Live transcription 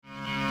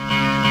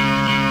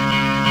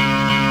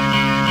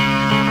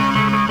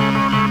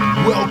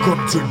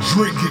Welcome to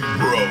Drinking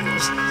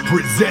Bros,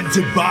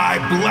 presented by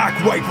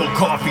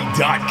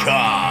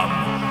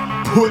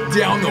BlackRifleCoffee.com. Put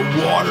down the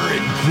water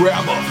and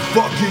grab a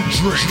fucking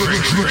drink.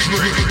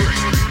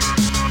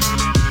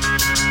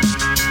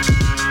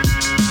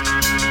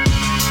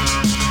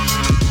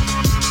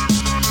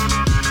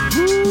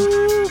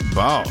 Woo,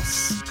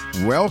 boss.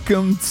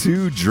 Welcome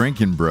to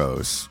Drinking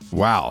Bros.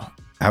 Wow,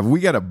 have we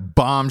got a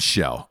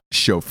bombshell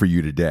show for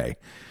you today?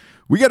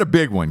 We got a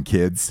big one,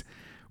 kids.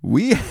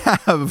 We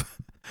have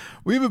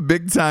a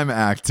big time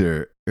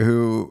actor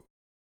who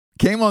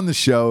came on the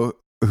show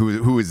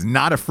who is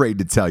not afraid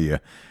to tell you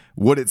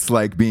what it's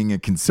like being a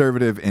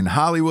conservative in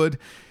Hollywood,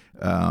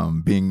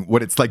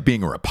 what it's like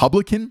being a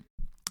Republican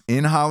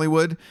in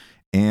Hollywood,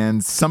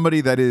 and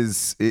somebody that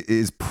is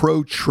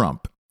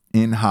pro-Trump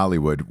in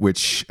Hollywood,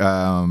 which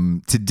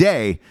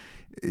today,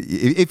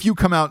 if you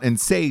come out and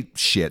say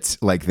shit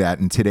like that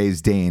in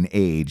today's day and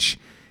age,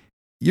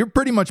 you're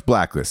pretty much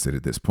blacklisted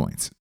at this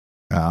point.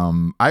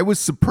 I was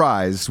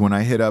surprised when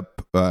I hit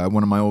up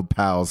one of my old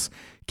pals,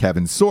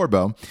 Kevin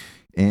Sorbo,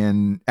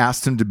 and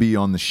asked him to be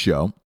on the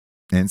show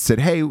and said,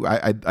 hey,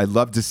 I'd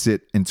love to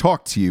sit and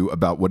talk to you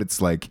about what it's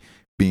like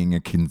being a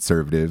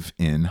conservative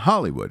in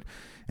Hollywood.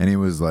 And he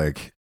was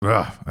like,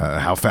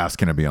 how fast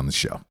can I be on the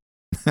show?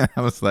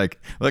 I was like,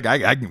 look,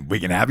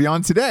 we can have you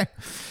on today.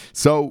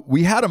 So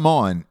we had him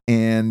on,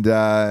 and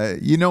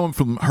you know him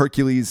from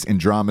Hercules,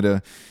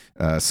 Andromeda,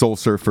 Soul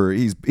Surfer.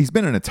 He's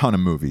been in a ton of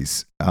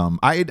movies.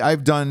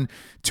 I've done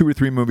 2 or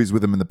 3 movies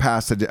with him in the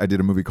past. I did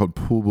a movie called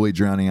Pool Boy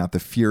Drowning Out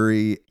the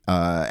Fury,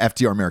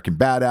 FDR American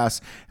Badass,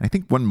 and I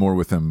think one more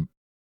with him,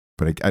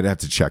 but I'd have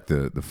to check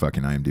the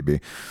fucking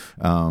IMDb.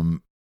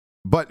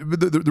 But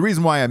the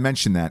reason why I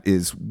mentioned that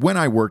is when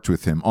I worked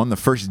with him on the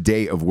first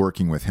day of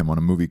working with him on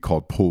a movie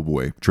called Pool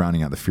Boy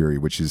Drowning Out the Fury,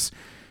 which is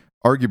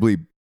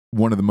arguably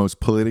one of the most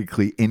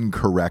politically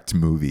incorrect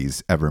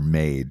movies ever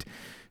made.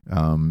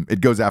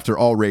 It goes after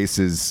all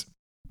races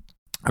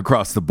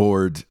across the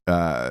board.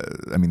 I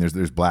mean,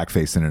 there's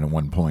blackface in it at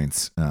one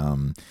point.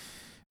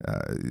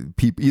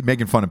 People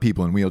making fun of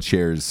people in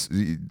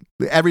wheelchairs,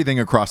 everything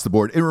across the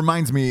board. It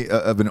reminds me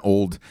of an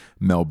old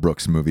Mel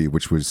Brooks movie,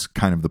 which was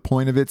kind of the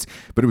point of it,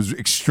 but it was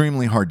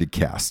extremely hard to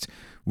cast.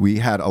 We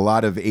had a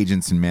lot of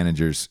agents and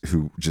managers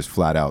who just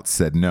flat out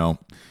said, no,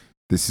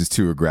 this is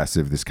too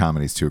aggressive. This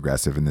comedy is too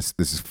aggressive. And this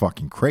is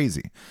fucking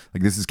crazy.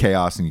 Like, this is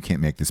chaos and you can't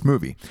make this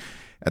movie.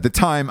 At the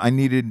time, I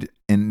needed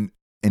an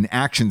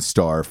action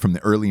star from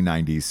the early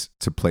 90s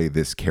to play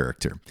this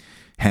character.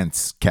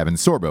 Hence, Kevin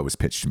Sorbo was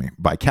pitched to me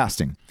by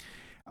casting.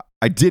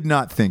 I did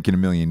not think in a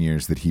million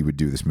years that he would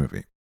do this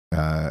movie.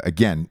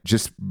 Again,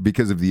 just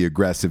because of the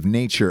aggressive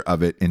nature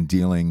of it and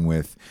dealing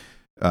with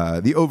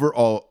the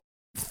overall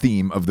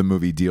theme of the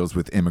movie deals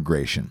with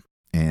immigration.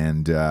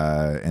 And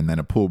then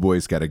a pool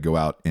boy's got to go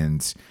out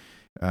and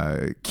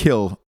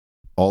kill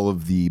all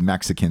of the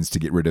Mexicans to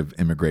get rid of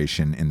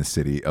immigration in the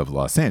city of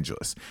Los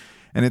Angeles.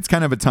 And it's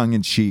kind of a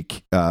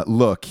tongue-in-cheek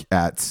look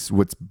at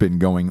what's been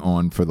going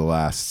on for the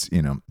last,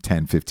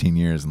 10, 15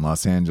 years in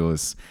Los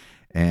Angeles.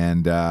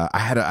 And I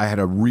had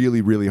a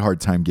really, really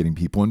hard time getting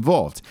people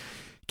involved.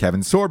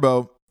 Kevin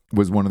Sorbo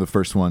was one of the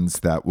first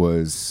ones that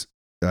was...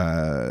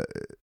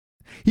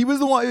 He was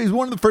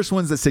one of the first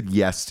ones that said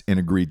yes and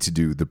agreed to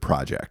do the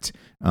project.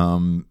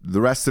 The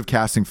rest of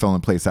casting fell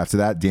in place after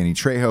that. Danny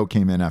Trejo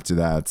came in after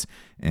that,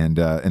 and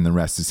the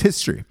rest is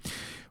history.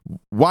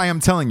 Why I'm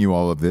telling you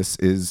all of this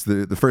is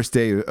the first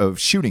day of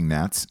shooting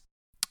that,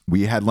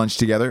 we had lunch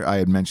together. I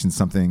had mentioned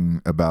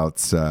something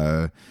about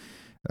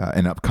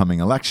an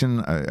upcoming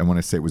election. I want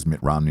to say it was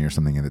Mitt Romney or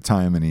something at the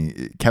time.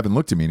 And Kevin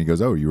looked at me and he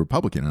goes, "Oh, are you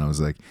Republican?" And I was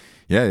like,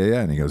 yeah.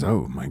 And he goes,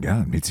 "Oh my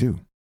God, me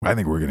too. I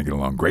think we're going to get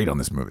along great on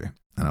this movie."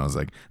 And I was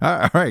like,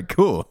 all right,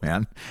 cool,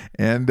 man.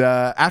 And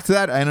after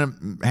that, I ended up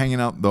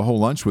hanging out the whole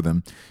lunch with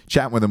him,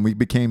 chatting with him. We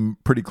became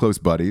pretty close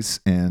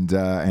buddies, and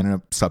I ended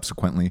up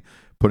subsequently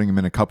putting him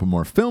in a couple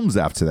more films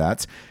after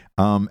that.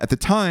 At the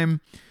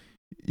time,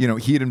 he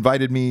had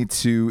invited me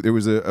to, there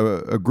was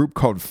a group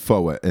called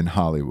FOA in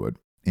Hollywood,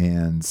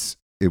 and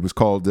it was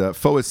called,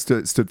 FOA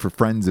stood for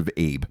Friends of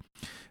Abe.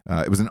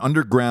 It was an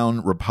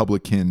underground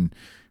Republican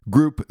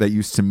group that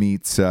used to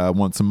meet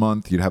once a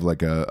month. You'd have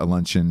like a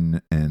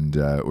luncheon and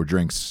or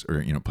drinks,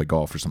 or play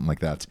golf or something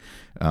like that,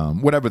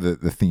 whatever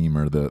the theme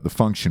or the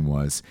function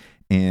was.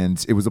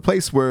 And it was a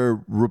place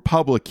where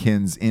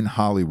Republicans in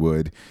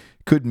Hollywood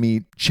could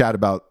meet, chat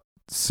about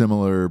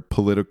similar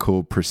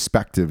political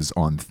perspectives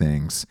on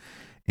things.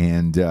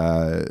 And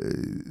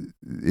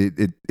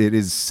it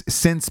has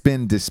since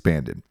been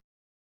disbanded.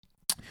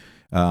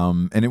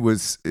 And it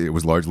was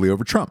largely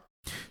over Trump.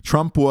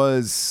 Trump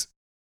was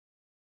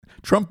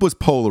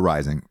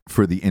polarizing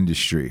for the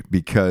industry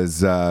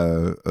because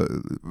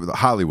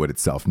Hollywood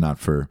itself, not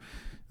for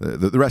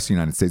the rest of the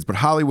United States, but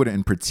Hollywood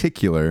in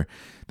particular,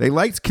 they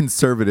liked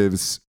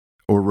conservatives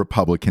or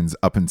Republicans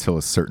up until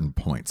a certain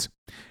point,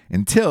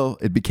 until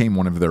it became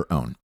one of their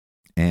own.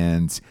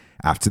 And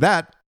after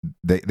that,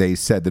 they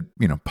said that,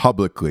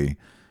 publicly,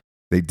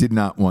 they did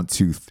not want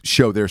to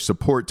show their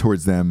support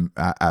towards them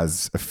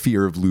as a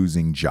fear of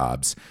losing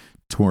jobs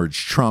towards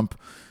Trump.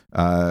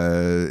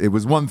 It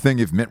was one thing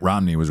if Mitt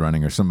Romney was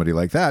running or somebody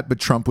like that, but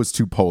Trump was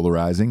too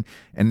polarizing.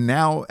 And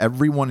now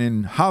everyone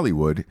in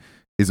Hollywood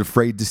is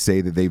afraid to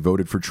say that they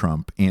voted for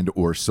Trump and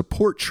or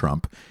support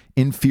Trump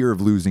in fear of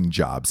losing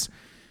jobs.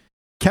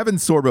 Kevin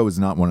Sorbo is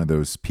not one of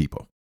those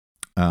people.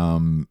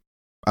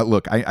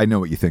 Look, I know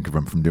what you think of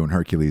him from doing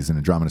Hercules and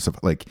Andromeda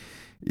stuff. Like,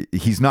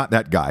 he's not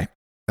that guy.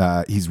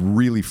 He's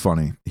really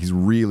funny. He's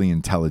really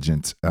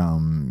intelligent.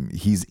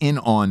 He's in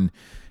on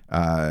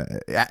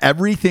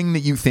everything that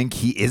you think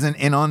he isn't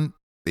in on.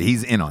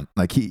 He's in on.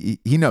 Like, he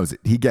knows it.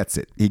 He gets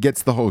it. He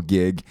gets the whole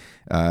gig.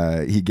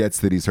 He gets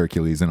that he's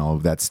Hercules and all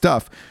of that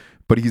stuff.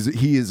 But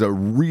he is a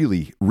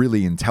really,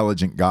 really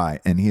intelligent guy,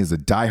 and he is a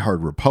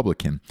diehard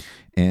Republican.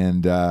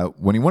 And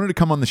when he wanted to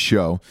come on the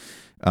show,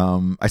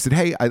 I said,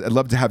 hey, I'd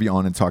love to have you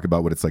on and talk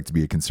about what it's like to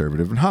be a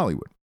conservative in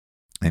Hollywood.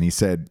 And he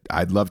said,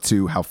 I'd love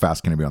to. How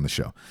fast can I be on the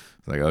show? I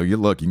was like, oh, you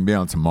can be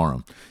on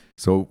tomorrow.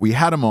 So we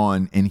had him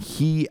on, and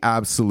he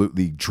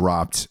absolutely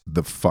dropped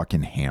the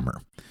fucking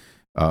hammer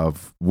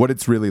of what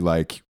it's really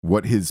like,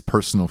 what his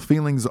personal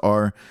feelings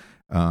are,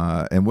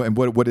 and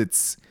what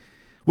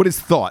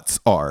his thoughts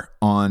are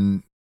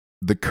on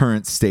the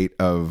current state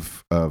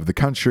of the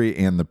country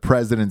and the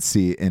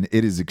presidency. And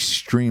it is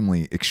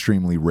extremely,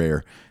 extremely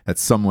rare that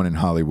someone in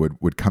Hollywood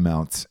would come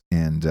out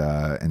and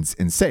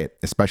say it,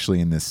 especially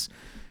in this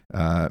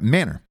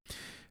manner.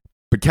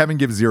 But Kevin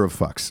gives zero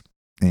fucks.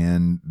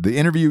 And the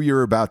interview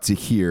you're about to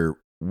hear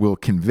will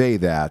convey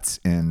that.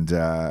 And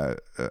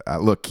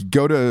look,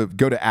 go to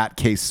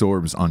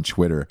 @KSorbs on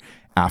Twitter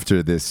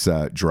after this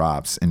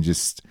drops and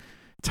just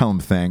tell him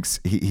thanks.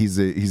 He's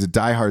a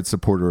diehard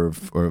supporter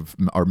of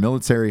our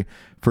military,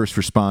 first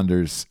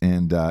responders,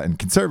 and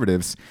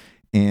conservatives.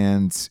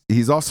 And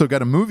he's also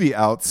got a movie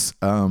out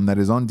that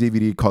is on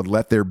DVD called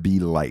Let There Be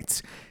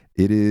Light.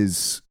 It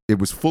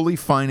was fully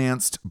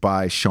financed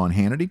by Sean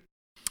Hannity.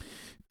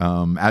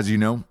 As you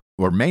know,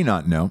 or may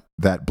not know,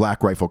 that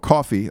Black Rifle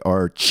Coffee,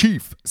 our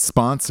chief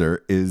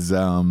sponsor, is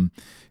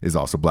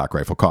also Black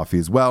Rifle Coffee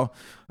as well.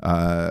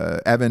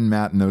 Evan,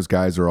 Matt, and those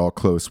guys are all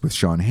close with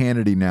Sean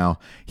Hannity now.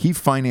 He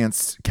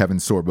financed Kevin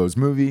Sorbo's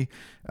movie.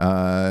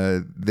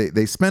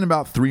 They spent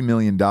about $3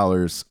 million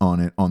on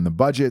it on the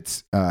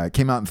budget.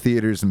 Came out in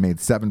theaters and made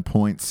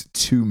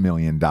 $7.2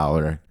 million,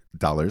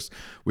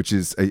 which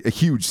is a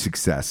huge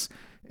success.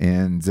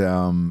 And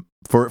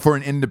for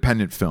an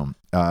independent film,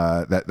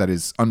 that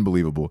is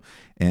unbelievable.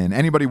 And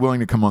anybody willing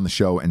to come on the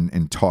show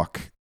and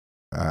talk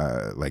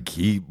like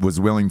he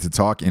was willing to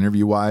talk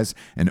interview-wise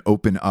and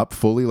open up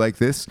fully like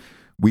this,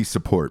 we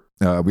support.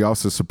 We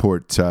also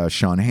support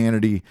Sean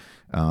Hannity,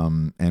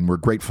 and we're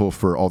grateful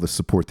for all the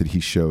support that he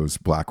shows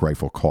Black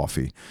Rifle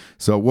Coffee.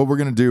 So what we're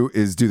going to do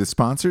is do the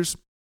sponsors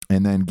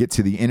and then get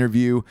to the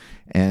interview.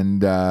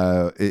 And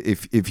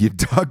if you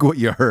dug what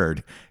you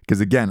heard, because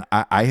again,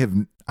 I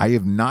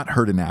have not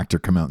heard an actor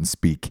come out and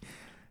speak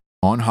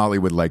on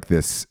Hollywood like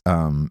this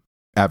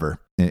ever,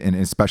 and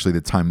especially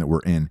the time that we're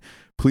in.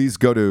 Please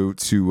go to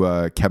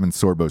Kevin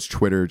Sorbo's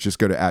Twitter. Just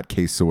go to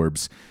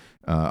 @KSorbs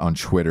on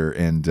Twitter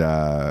and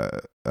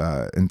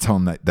tell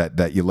him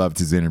that you loved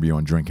his interview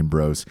on Drinking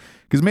Bros,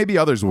 because maybe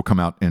others will come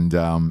out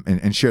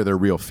and share their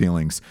real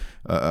feelings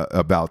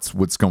about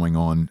what's going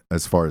on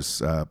as far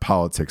as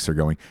politics are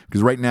going.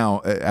 Because right now,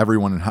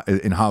 everyone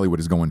in Hollywood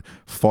is going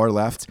far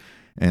left,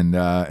 and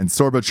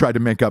Sorbo tried to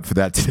make up for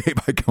that today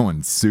by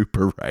going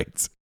super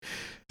right.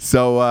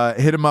 So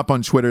hit him up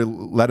on Twitter.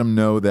 Let him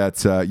know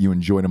that you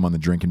enjoyed him on the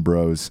Drinking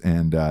Bros,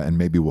 and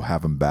maybe we'll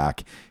have him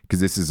back,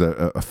 because this is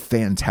a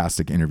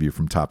fantastic interview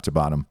from top to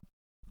bottom.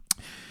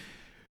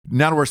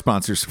 Now to our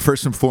sponsors.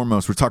 First and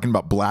foremost, we're talking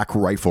about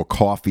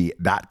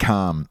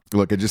blackriflecoffee.com.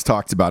 Look, I just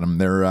talked about them.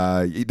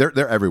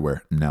 They're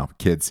everywhere now,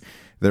 kids.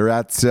 They're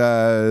at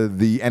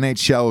the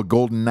NHL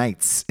Golden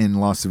Knights in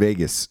Las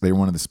Vegas. They're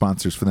one of the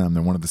sponsors for them.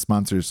 They're one of the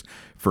sponsors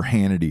for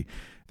Hannity.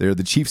 They're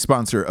the chief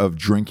sponsor of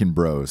Drinkin'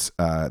 Bros.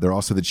 They're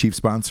also the chief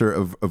sponsor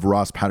of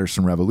Ross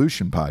Patterson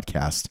Revolution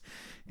podcast.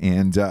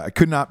 And I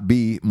could not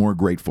be more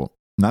grateful.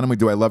 Not only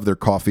do I love their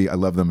coffee, I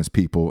love them as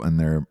people, and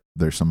they're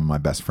some of my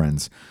best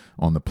friends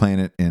on the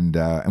planet. And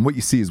what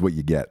you see is what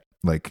you get.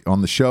 Like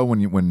on the show,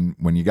 when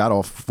you got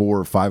all 4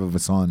 or 5 of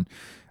us on,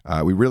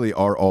 we really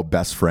are all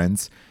best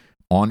friends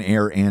on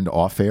air and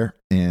off air.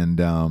 And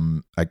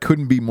I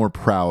couldn't be more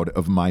proud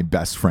of my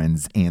best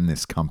friends and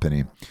this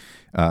company.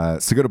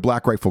 So go to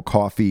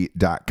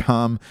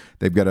blackriflecoffee.com.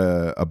 They've got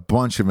a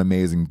bunch of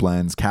amazing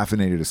blends.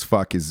 Caffeinated as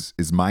fuck is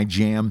my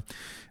jam.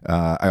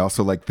 I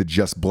also like the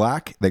Just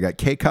Black. They got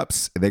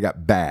K-Cups. They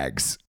got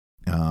bags.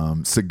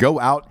 So go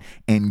out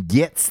and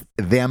get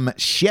them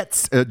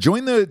shits.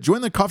 Join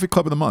the coffee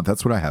club of the month.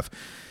 That's what I have.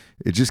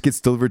 It just gets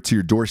delivered to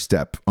your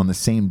doorstep on the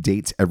same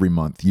dates every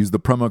month. Use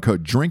the promo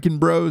code Drinkin'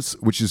 Bros,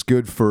 which is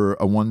good for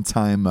a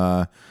one-time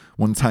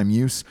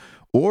use.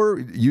 Or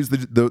use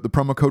the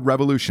promo code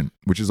Revolution,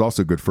 which is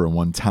also good for a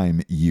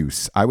one-time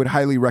use. I would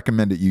highly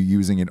recommend you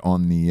using it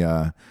on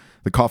the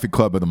Coffee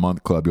Club of the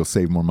Month Club. You'll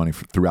save more money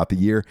throughout the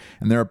year,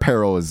 and their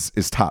apparel is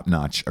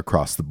top-notch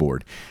across the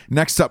board.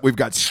 Next up, we've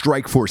got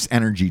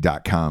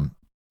StrikeForceEnergy.com.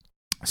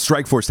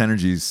 Strikeforce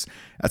Energies,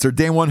 that's our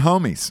day one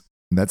homies.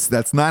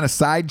 That's not a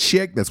side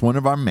chick. That's one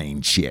of our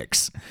main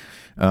chicks.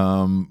 We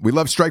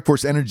love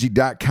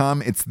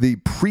StrikeForceEnergy.com. It's the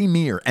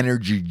premier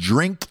energy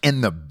drink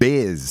in the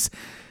biz.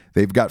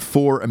 They've got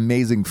 4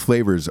 amazing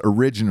flavors: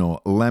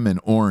 original, lemon,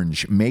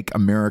 orange, make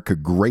America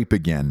grape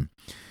again.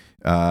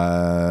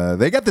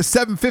 They got the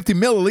 750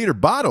 milliliter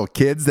bottle,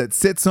 kids, that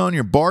sits on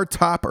your bar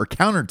top or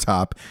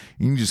countertop.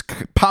 You can just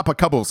pop a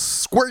couple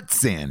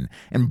squirts in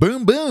and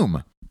boom,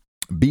 boom,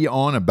 be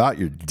on about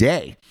your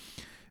day.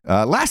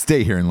 Last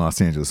day here in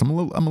Los Angeles. I'm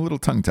a little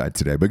tongue-tied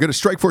today, but go to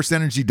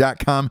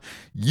StrikeForceEnergy.com.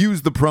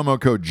 Use the promo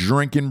code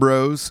Drinkin'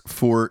 Bros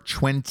for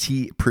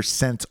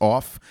 20%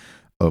 off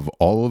of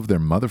all of their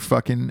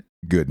motherfucking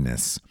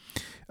goodness.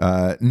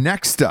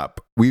 Next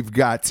up, we've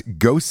got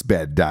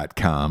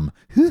GhostBed.com.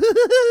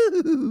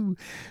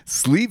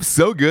 Sleep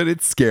so good,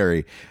 it's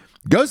scary.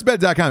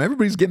 GhostBed.com.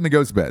 Everybody's getting the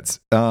ghost beds.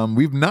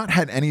 We've not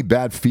had any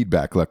bad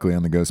feedback, luckily,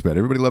 on the ghost bed.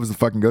 Everybody loves the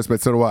fucking ghost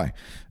bed. So do I.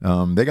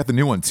 They got the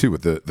new one too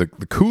with the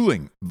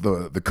cooling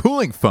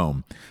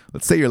foam.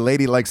 Let's say your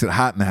lady likes it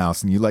hot in the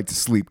house and you like to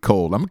sleep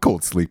cold. I'm a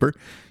cold sleeper.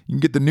 You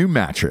can get the new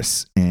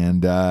mattress,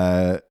 and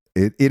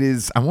it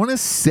is, I want to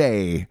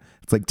say,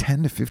 it's like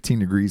 10 to 15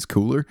 degrees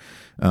cooler.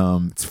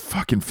 It's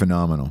fucking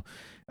phenomenal.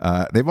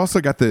 They've also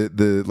got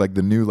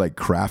the new like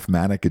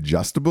Craftmatic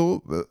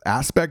adjustable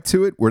aspect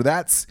to it, where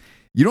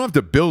you don't have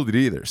to build it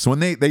either. So when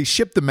they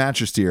ship the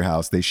mattress to your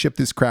house, they ship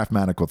this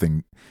Craftmatic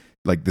thing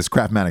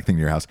to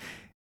your house.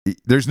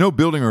 There's no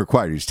building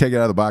required. You just take it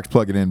out of the box,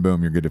 plug it in,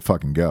 boom, you're good to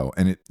fucking go.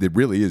 And it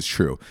really is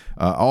true.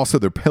 Also,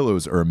 their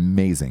pillows are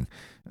amazing.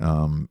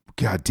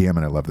 God damn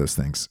it, I love those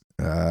things.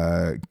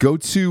 Go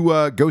to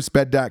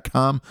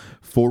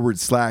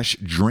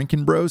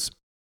ghostbed.com/Drinkin' Bros.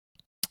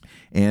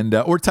 And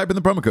or type in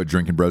the promo code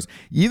Drinkin' Bros.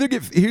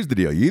 Here's the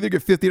deal: you either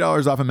get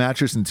 $50 off a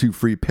mattress and 2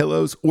 free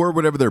pillows, or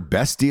whatever their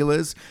best deal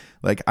is.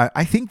 Like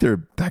I think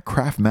that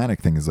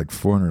Craftmatic thing is like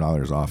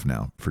 $400 off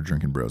now for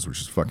Drinkin' Bros,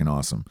 which is fucking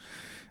awesome.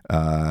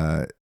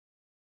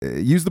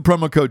 Use the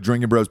promo code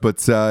Drinkin' Bros,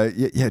 but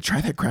yeah, try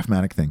that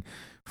Craftmatic thing.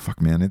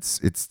 Fuck man,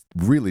 it's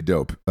really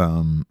dope.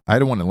 I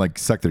don't want to like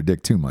suck their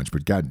dick too much,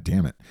 but god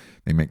damn it,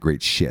 they make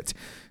great shit.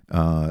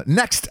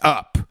 Next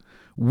up,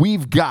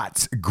 we've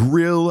got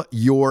Grill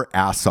Your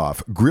Ass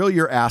Off. Grill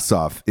Your Ass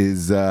Off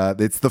is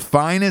it's the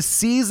finest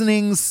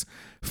seasonings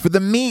for the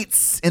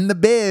meats in the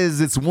biz.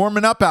 It's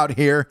warming up out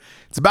here.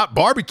 It's about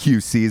barbecue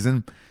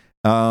season.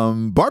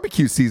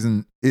 Barbecue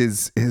season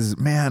is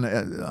man.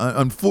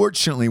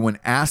 Unfortunately, when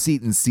ass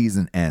eating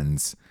season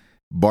ends,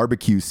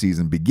 barbecue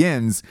season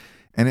begins,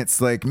 and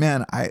it's like,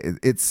 man,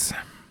 it's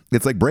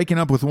like breaking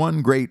up with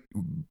one great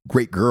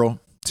girl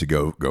to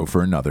go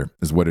for another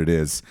is what it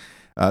is.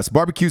 So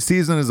barbecue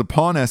season is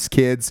upon us,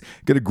 kids.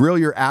 Go to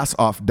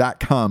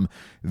grillyourassoff.com.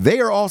 They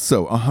are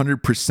also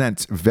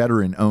 100%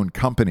 veteran-owned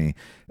company.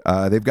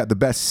 They've got the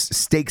best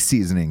steak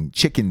seasoning,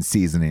 chicken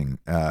seasoning,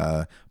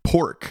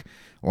 pork,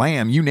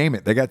 lamb, you name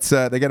it. They got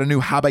a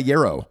new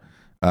habanero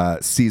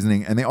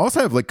seasoning, and they also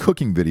have like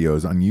cooking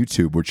videos on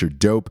YouTube, which are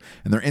dope.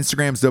 And their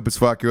Instagram's dope as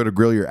fuck. Go to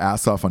Grill Your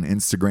Ass Off on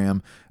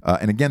Instagram.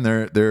 And again,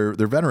 they're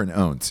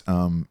veteran-owned.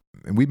 And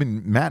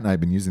Matt and I have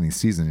been using these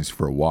seasonings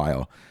for a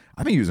while.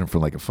 I've been using them for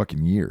like a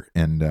fucking year,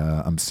 and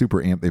I'm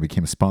super amped they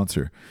became a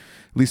sponsor,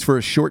 at least for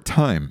a short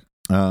time.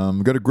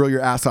 Go to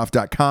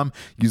grillyourassoff.com.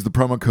 Use the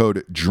promo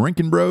code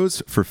Drinkin'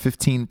 Bros for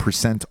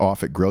 15%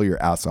 off at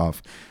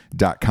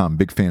grillyourassoff.com.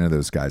 Big fan of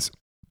those guys.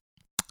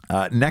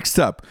 Next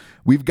up,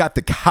 we've got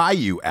the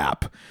Caillou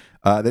app.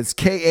 That's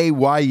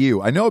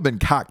Kayu. I know I've been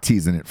cock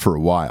teasing it for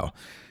a while,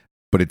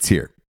 but it's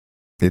here.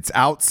 It's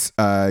out.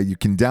 You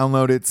can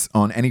download it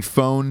on any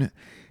phone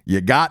you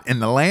got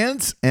in the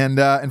land,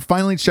 and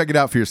finally check it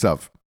out for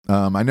yourself.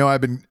 I know I've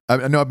been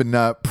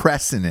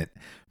pressing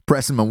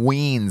my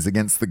weens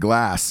against the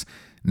glass.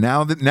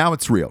 Now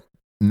it's real.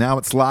 Now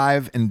it's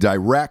live and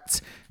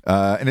direct,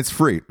 and it's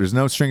free. There's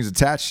no strings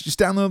attached. Just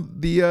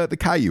download the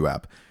Caillou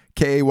app,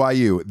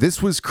 Kayu.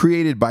 This was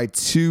created by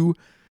 2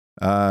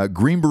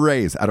 Green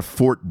Berets out of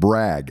Fort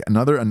Bragg,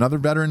 another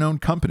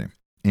veteran-owned company,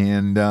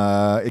 and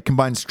it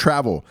combines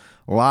travel,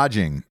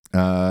 lodging,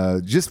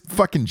 just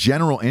fucking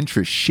general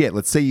interest shit.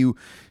 Let's say you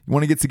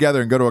want to get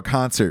together and go to a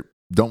concert,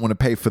 don't want to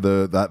pay for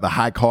the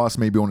high cost,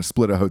 maybe want to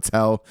split a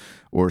hotel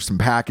or some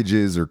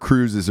packages or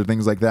cruises or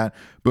things like that.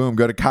 Boom,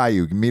 go to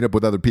Caillou. You can meet up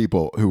with other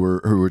people who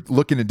are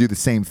looking to do the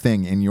same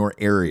thing in your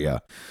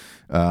area.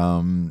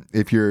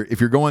 If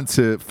you're going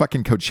to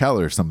fucking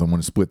Coachella or something,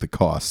 want to split the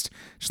cost.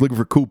 Just looking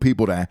for cool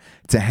people to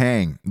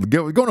hang.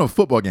 Going to a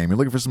football game, you're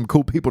looking for some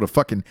cool people to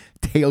fucking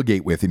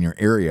tailgate with in your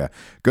area.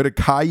 Go to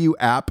Caillou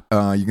app.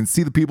 You can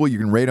see the people, you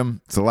can rate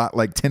them. It's a lot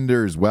like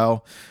Tinder as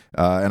well.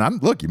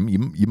 And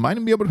you might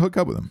even be able to hook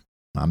up with them.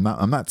 I'm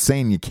not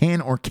saying you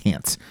can or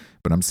can't,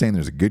 but I'm saying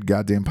there's a good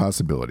goddamn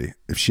possibility.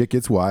 If shit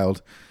gets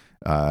wild,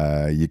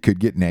 you could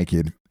get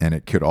naked, and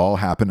it could all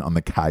happen on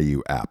the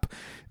Caillou app.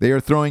 They are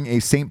throwing a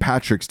St.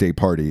 Patrick's Day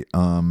party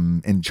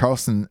in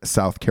Charleston,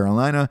 South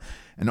Carolina,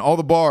 and all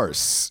the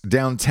bars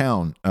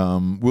downtown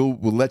will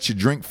let you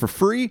drink for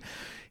free.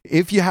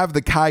 if you have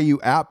the Caillou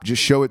app,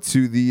 just show it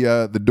to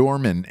the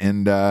doorman,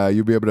 and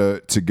you'll be able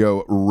to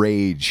go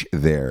rage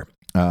there.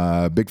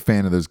 Big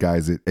fan of those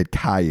guys at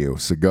Caillou.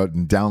 So go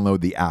and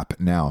download the app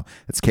now.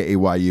 It's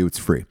Kayu. It's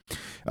free.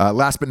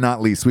 Last but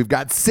not least, we've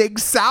got Sig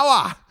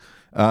Sauer.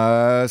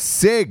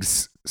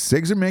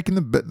 Sigs are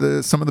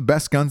making some of the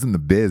best guns in the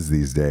biz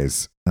these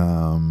days.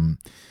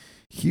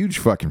 Huge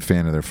fucking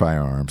fan of their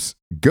firearms.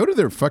 Go to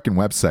their fucking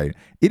website.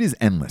 It is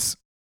endless.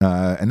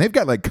 And they've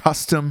got like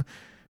custom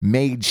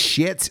made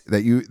shit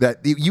that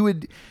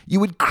you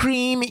would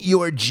cream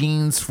your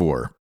jeans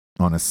for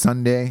on a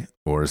Sunday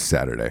or a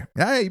Saturday.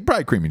 You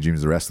probably cream your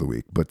jeans the rest of the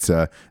week, but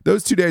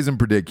those 2 days in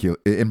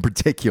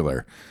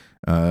particular,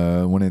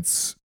 when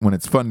it's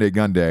fun day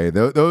gun day,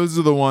 those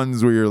are the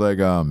ones where you're like,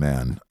 oh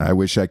man, I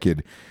wish I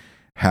could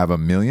have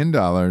 $1 million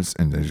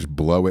and just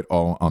blow it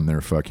all on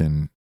their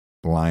fucking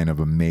line of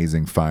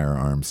amazing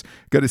firearms.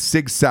 Go to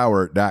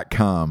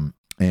sigsauer.com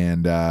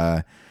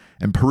and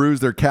peruse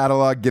their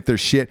catalog, get their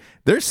shit.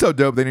 They're so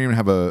dope. They don't even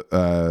have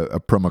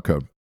a promo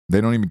code. They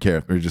don't even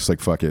care. They're just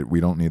like, fuck it. We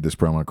don't need this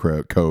promo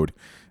code.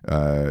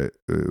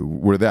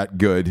 We're that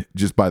good.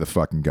 Just buy the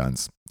fucking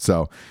guns.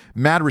 So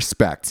mad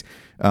respect.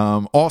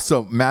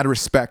 Also, mad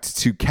respect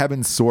to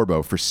Kevin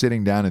Sorbo for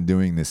sitting down and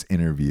doing this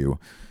interview.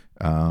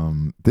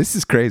 This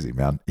is crazy,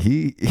 man.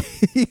 He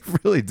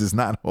really does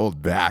not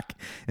hold back,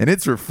 and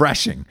it's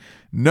refreshing.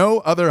 No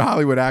other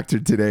Hollywood actor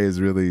today is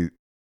really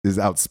as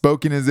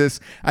outspoken as this.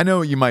 I know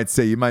what you might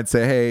say. You might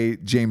say, hey,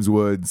 James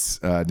Woods,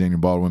 Daniel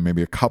Baldwin,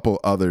 maybe a couple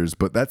others,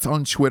 but that's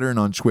on Twitter and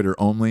on Twitter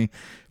only.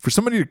 For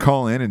somebody to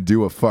call in and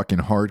do a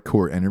fucking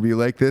hardcore interview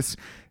like this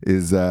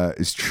is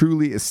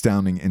truly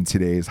astounding in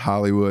today's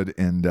Hollywood.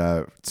 And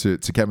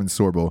to Kevin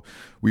Sorbo,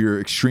 we are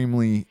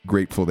extremely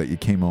grateful that you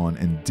came on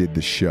and did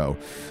the show.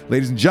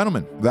 Ladies and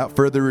gentlemen, without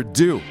further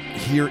ado,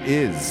 here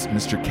is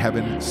Mr.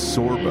 Kevin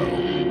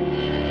Sorbo.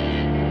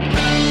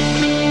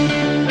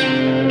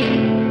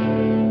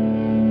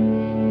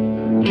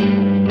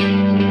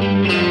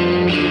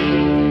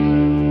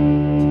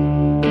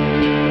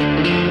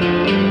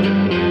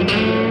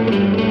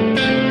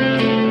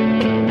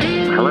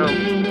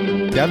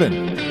 Kevin.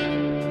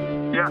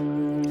 Yeah.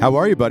 How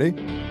are you, buddy?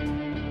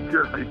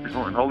 Good. How you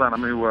doing? Hold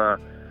on.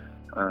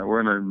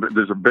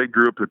 There's a big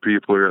group of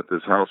people here at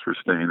this house we're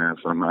staying at,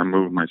 so I'm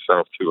moving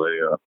myself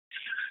to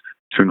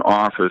an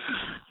office.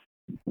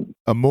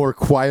 A more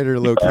quieter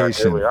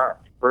location. Here we are.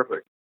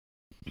 Perfect.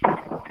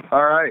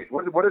 All right.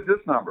 What is this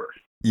number?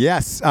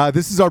 Yes.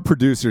 This is our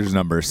producer's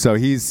number. So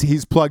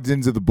he's plugged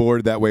into the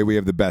board. That way we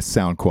have the best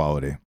sound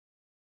quality.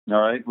 All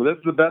right. Well, this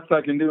is the best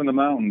I can do in the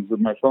mountains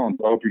with my phone,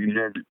 so I hope you can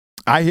hear me.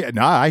 I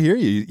hear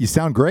you. You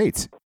sound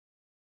great.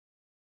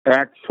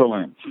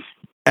 Excellent.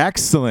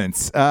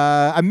 First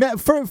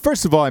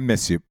of all, I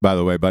miss you, by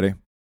the way, buddy.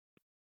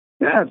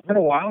 Yeah, it's been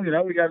a while. We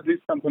got to do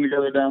something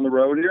together down the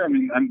road here. I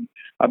mean,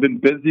 I've been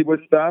busy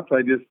with stuff.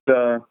 I just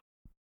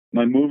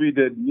my movie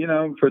did,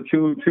 for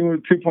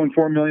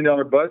 $2.4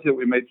 million budget,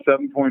 we made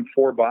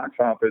 7.4 box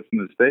office in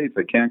the States.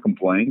 I can't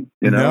complain.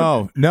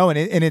 No, and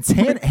it's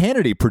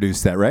Hannity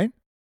produced that, right?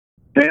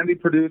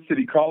 Hannity produced it.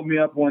 He called me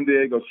up one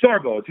day. He goes,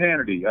 Sorbo, it's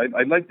Hannity.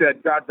 I like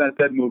that God's Not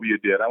Dead movie you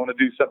did. I want to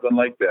do something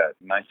like that.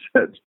 And I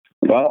said,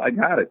 well, I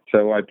got it.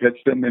 So I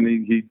pitched him, and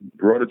he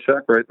wrote a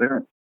check right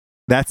there.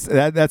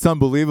 That's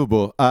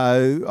unbelievable.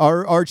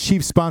 Our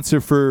chief sponsor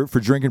for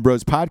Drinking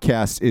Bros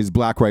podcast is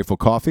Black Rifle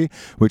Coffee,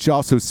 which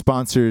also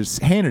sponsors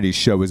Hannity's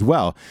show as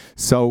well.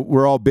 So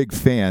we're all big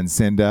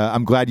fans, and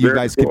I'm glad you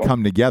guys could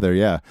come together.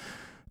 Yeah.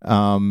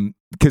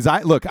 Because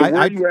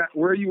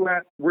where are you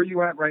at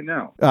right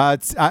now?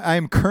 I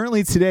am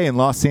currently today in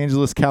Los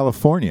Angeles,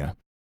 California.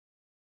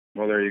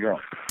 Well, there you go.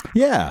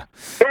 Yeah.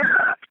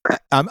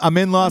 I'm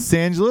in Los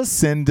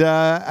Angeles, and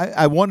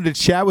I wanted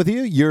to chat with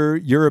you.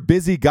 You're a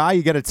busy guy.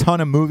 You got a ton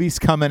of movies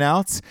coming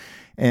out,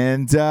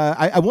 and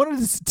I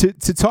wanted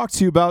to talk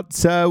to you about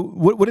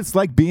what it's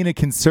like being a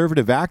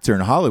conservative actor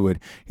in Hollywood.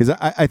 Because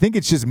I think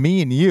it's just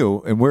me and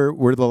you, and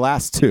we're the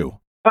last two.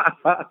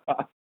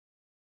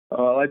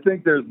 Well, I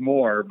think there's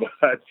more,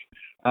 but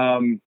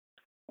it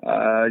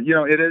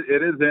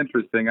is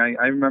interesting.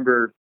 I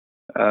remember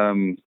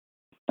I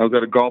was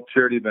at a golf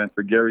charity event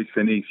for Gary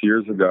Sinise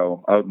years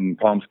ago out in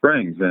Palm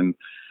Springs, and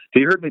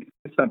he heard me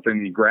say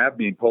something. He grabbed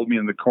me and pulled me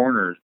in the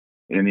corner,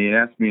 and he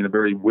asked me in a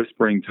very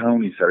whispering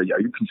tone. He said, "Are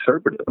you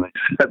conservative?" And I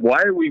said,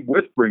 "Why are we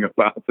whispering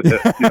about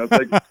this? It's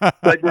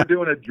like we're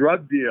doing a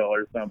drug deal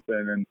or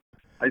something." And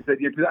I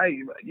said, "Yeah, because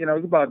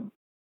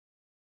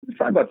it's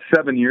probably about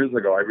 7 years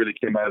ago, I really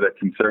came out of that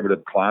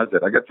conservative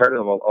closet. I got tired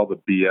of all the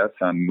BS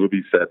on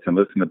movie sets and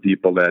listening to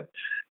people that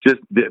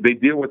just they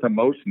deal with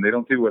emotion. They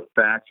don't deal with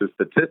facts or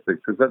statistics.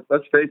 Because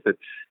let's face it,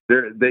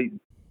 they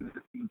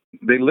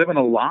live in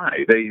a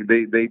lie.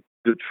 The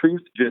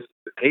truth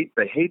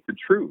they hate the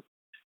truth,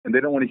 and they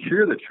don't want to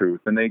hear the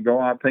truth. And they go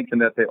out thinking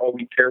that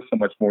we care so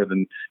much more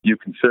than you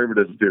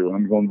conservatives do. And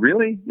I'm going,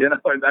 really?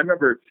 I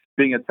remember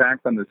being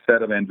attacked on the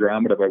set of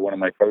Andromeda by one of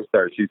my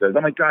co-stars. She says,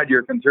 "Oh my God,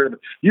 you're a conservative.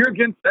 You're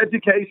against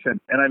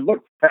education." And I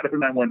looked at her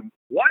and I went,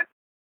 "What?"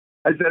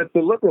 I said, it's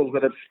the liberals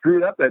that have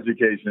screwed up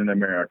education in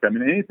America. I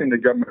mean, anything the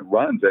government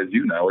runs, as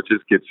you know, it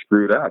just gets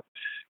screwed up.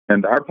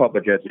 And our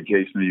public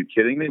education, are you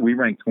kidding me? We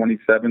rank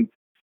 27th,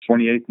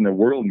 28th in the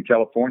world, and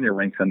California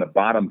ranks in the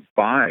bottom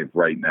 5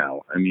 right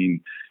now. I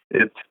mean,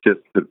 it's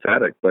just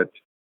pathetic. But,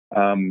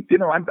 I'm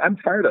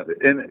tired of it.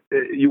 And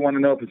you want to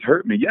know if it's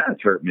hurt me? Yeah,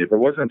 it's hurt me. If it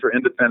wasn't for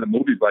independent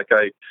movies like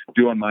I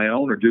do on my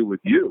own or do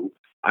with you,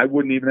 I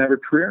wouldn't even have a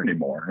career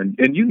anymore.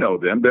 And you know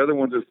them. They're the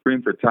ones that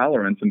scream for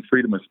tolerance and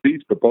freedom of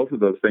speech, but both of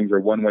those things are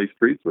one-way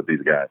streets with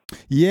these guys.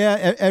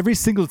 Yeah, every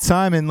single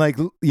time. And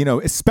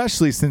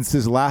especially since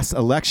this last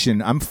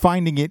election, I'm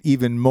finding it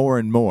even more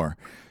and more.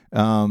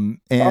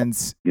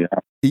 If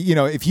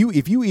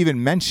you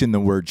even mention the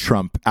word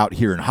Trump out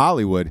here in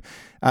Hollywood,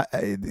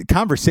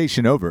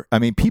 conversation over. I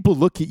mean, people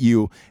look at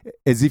you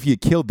as if you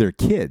killed their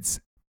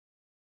kids.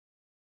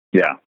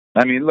 Yeah.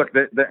 I mean, look,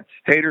 the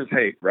haters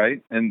hate,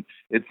 right? And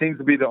it seems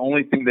to be the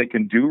only thing they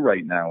can do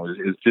right now is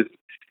just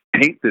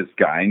hate this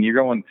guy. And you're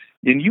going,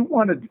 and you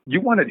wanted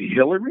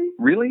Hillary?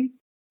 Really?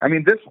 I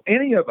mean,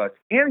 any of us,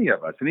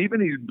 and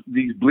even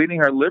these bleeding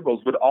heart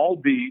liberals would all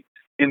be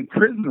in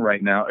prison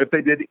right now if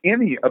they did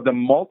any of the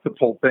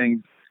multiple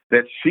things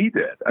that she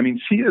did. I mean,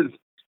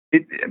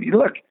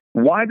 look,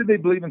 why do they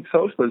believe in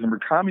socialism or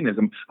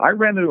communism? I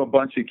ran into a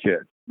bunch of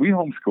kids. We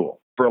homeschool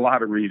for a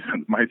lot of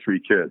reasons, my 3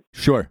 kids.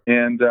 Sure.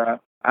 And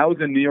I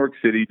was in New York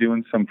City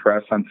doing some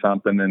press on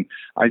something, and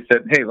I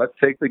said, hey, let's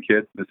take the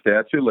kids to the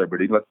Statue of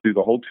Liberty. Let's do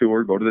the whole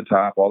tour, go to the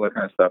top, all that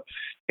kind of stuff.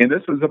 And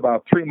this was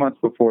about 3 months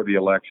before the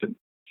election.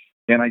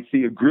 And I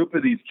see a group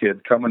of these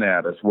kids coming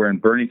at us wearing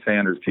Bernie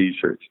Sanders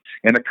T-shirts,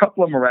 and a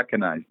couple of them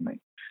recognized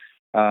me.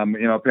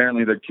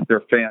 Apparently their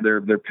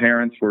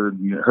parents were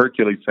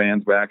Hercules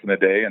fans back in the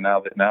day, and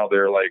now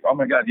they're like, oh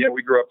my God, yeah,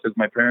 we grew up because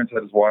my parents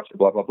had us watch it,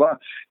 blah blah blah.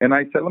 And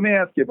I said, let me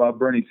ask you about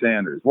Bernie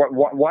Sanders.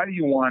 Why do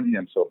you want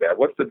him so bad?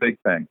 What's the big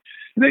thing?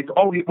 And they said,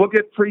 oh, we'll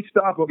get free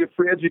stuff, we'll get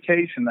free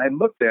education. I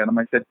looked at them,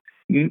 I said,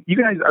 you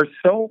guys are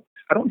so.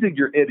 I don't think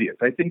you're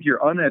idiots. I think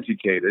you're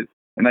uneducated,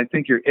 and I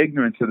think you're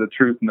ignorant to the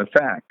truth and the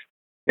fact.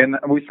 And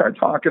we started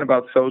talking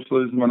about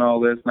socialism and all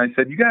this, and I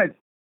said, you guys.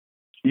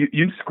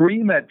 You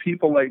scream at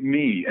people like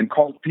me and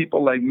call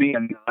people like me a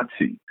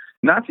Nazi.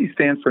 Nazi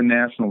stands for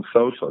National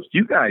Socialist.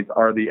 You guys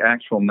are the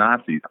actual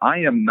Nazis. I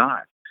am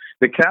not.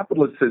 The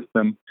capitalist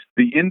system,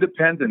 the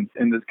independence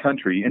in this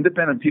country,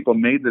 independent people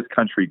made this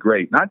country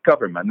great. Not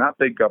government, not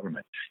big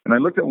government. And I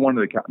looked at one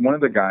of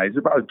the guys,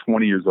 about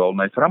 20 years old,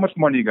 and I said, how much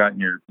money you got in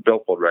your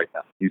billfold right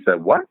now? He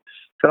said, what?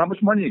 I said, how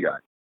much money you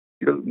got?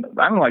 He goes,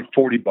 I don't know, like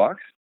 $40.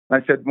 I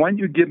said, why don't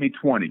you give me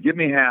 20? Give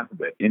me half of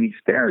it. And he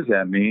stares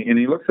at me, and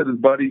he looks at his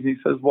buddies, and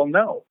he says, well,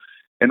 no.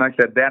 And I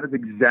said, that is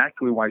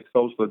exactly why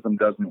socialism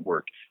doesn't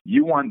work.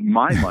 You want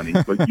my money,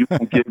 but you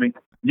won't give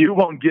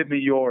me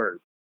yours.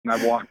 And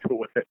I walked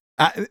away.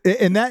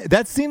 And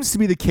that seems to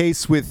be the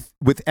case with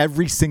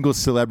every single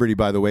celebrity,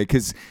 by the way,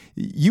 because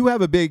you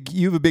have a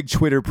big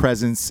Twitter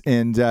presence,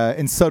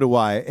 and so do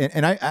I,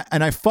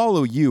 and I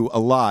follow you a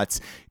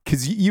lot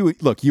because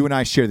you and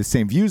I share the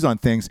same views on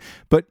things.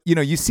 But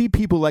you see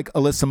people like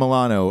Alyssa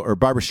Milano or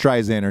Barbara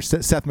Streisand or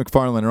Seth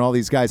MacFarlane and all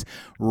these guys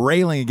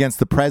railing against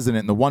the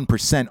president and the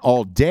 1%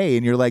 all day,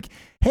 and you're like,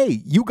 hey,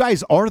 you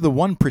guys are the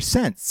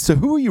 1%. So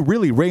who are you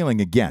really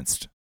railing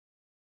against?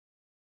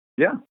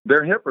 Yeah,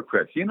 they're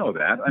hypocrites. You know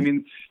that. I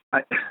mean,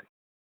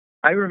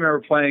 I remember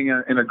playing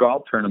in a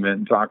golf tournament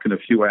and talking to a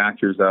few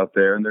actors out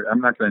there, and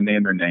I'm not going to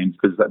name their names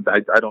because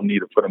I don't need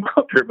to put them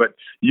out there, but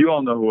you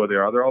all know who they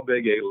are. They're all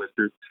big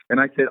A-listers. And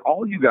I said,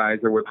 all you guys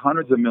are worth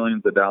hundreds of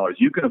millions of dollars.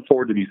 You can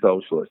afford to be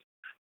socialists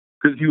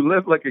because you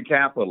live like a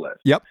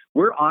capitalist. Yep.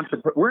 We're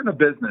in a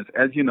business,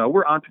 as you know,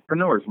 we're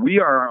entrepreneurs. We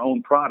are our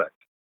own product.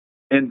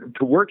 And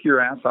to work your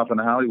ass off in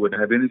Hollywood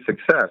and have any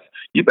success,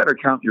 you better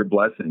count your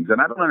blessings.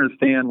 And I don't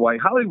understand why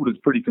Hollywood was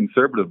pretty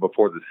conservative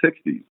before the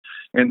 60s.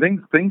 And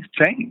things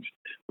changed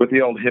with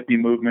the old hippie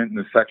movement and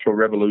the sexual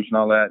revolution,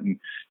 all that. And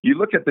you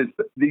look at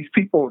these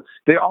people,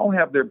 they all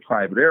have their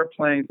private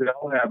airplanes. They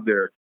all have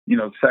their,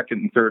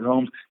 second and third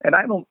homes. And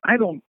I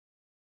don't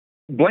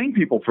blame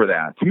people for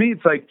that. To me,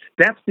 it's like,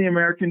 that's the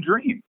American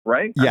dream,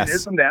 right? Yes. I mean,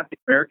 isn't that the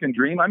American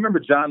dream? I remember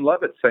John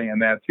Lovett saying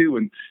that too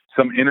in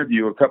some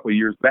interview a couple of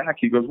years back.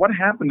 He goes, what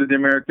happened to the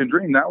American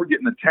dream? Now we're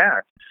getting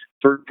attacked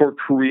for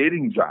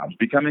creating jobs,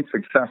 becoming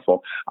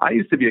successful. I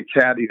used to be a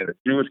caddy at a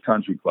Jewish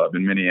country club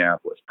in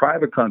Minneapolis,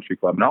 private country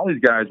club, and all these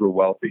guys were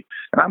wealthy.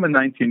 And I'm a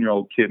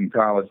 19-year-old kid in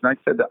college, and I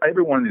said to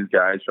every one of these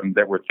guys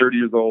that were 30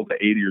 years old to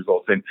 80 years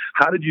old, saying,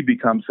 how did you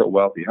become so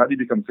wealthy? How did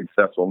you become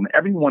successful? And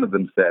every one of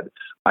them said,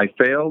 I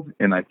failed,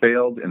 and I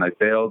failed, and I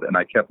failed, and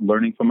I kept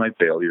learning from my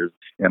failures,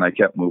 and I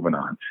kept moving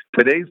on.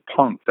 Today's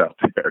punks out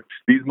there,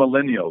 these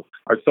millennials,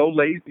 are so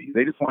lazy.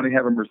 They just want to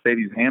have a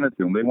Mercedes handed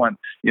to them. They want,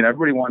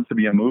 everybody wants to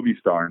be a movie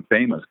star and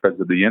famous because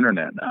of the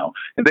internet now,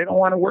 and they don't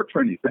want to work for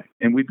anything.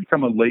 And we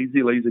become a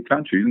lazy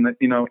country. And that,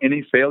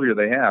 any failure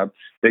they have,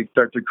 they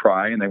start to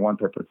cry and they want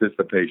their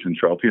participation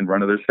trophy and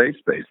run to their safe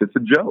space. It's a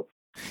joke.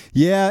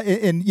 Yeah,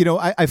 and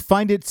I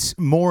find it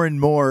more and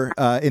more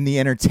in the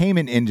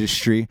entertainment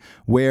industry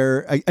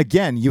where,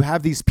 again, you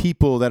have these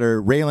people that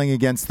are railing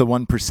against the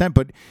 1%,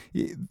 but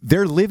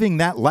they're living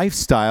that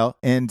lifestyle.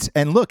 And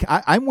look,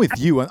 I'm with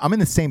you. I'm in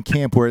the same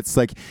camp where it's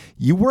like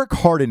you work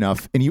hard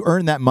enough and you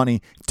earn that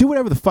money. Do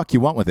whatever the fuck you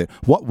want with it.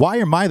 Why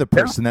am I the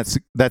person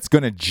that's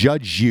going to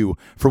judge you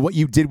for what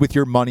you did with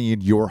your money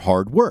and your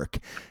hard work?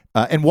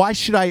 And why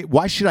should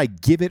I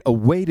give it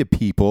away to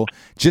people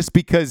just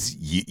because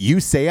you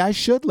say I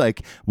should?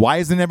 Like, why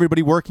isn't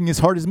everybody working as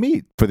hard as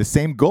me for the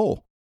same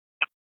goal?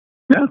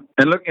 Yeah,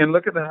 and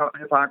look at the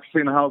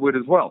hypocrisy in Hollywood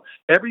as well.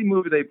 Every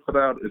movie they put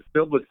out is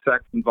filled with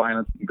sex and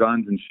violence and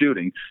guns and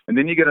shooting, and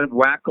then you get a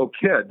wacko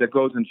kid that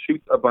goes and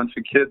shoots a bunch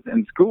of kids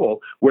in school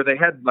where they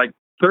had like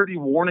 30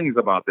 warnings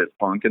about this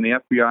punk, and the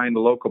FBI and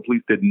the local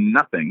police did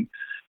nothing.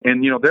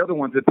 And they're the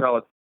ones that tell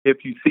us,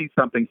 if you see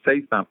something,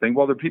 say something.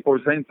 Well, the people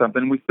were saying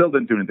something, and we still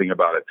didn't do anything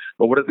about it.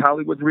 But what is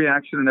Hollywood's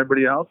reaction and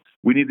everybody else?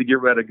 We need to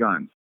get rid of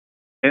guns.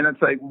 And it's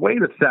like,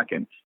 wait a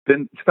second.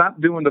 Then stop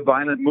doing the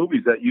violent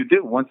movies that you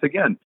do. Once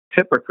again,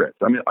 hypocrites.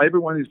 I mean, every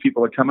one of these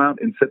people that come out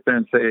and sit there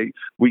and say,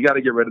 we got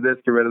to get rid of this,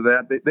 get rid of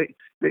that.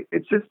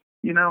 It's just,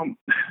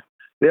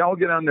 they all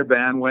get on their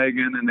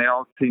bandwagon and they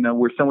all,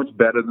 we're so much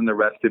better than the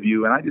rest of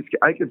you. And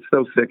I get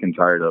so sick and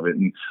tired of it.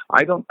 And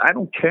I don't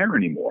care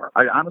anymore.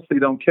 I honestly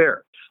don't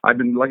care. I've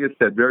been, like I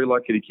said, very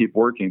lucky to keep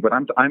working, but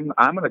I'm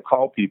going to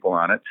call people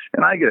on it,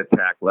 and I get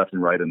attacked left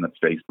and right in the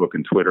Facebook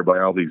and Twitter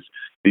by all these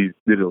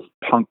little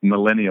punk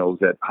millennials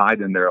that hide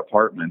in their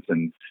apartments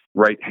and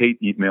write hate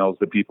emails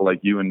to people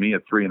like you and me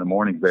at 3 a.m.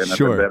 saying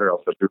nothing better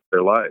else to do with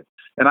their lives.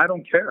 And I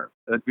don't care.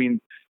 I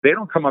mean, they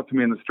don't come up to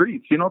me in the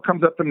streets. You know what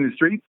comes up to me in the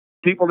streets?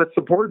 People that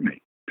support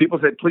me. People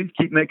say, please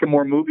keep making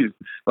more movies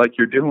like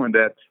you're doing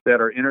that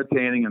are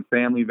entertaining and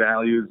family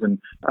values. And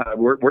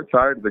we're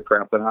tired of the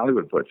crap that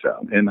Hollywood puts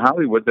out. And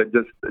Hollywood that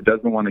just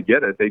doesn't want to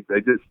get it. They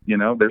just,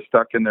 they're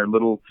stuck in their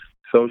little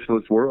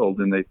socialist world,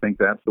 and they think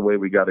that's the way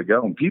we got to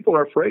go. And people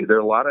are afraid. There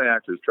are a lot of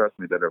actors, trust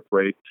me, that are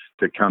afraid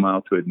to come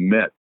out to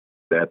admit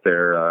that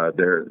they're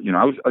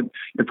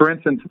for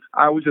instance,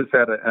 I was just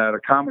at a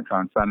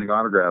Comic-Con signing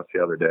autographs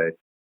the other day.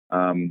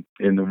 And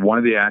one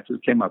of the actors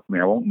came up to me.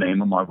 I won't name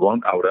him. I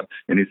won't out him.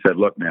 And he said,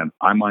 look, man,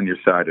 I'm on your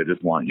side. I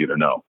just want you to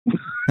know.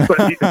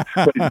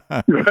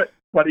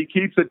 but he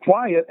keeps it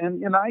quiet.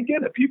 And I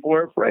get it. People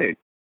are afraid.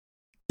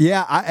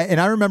 Yeah,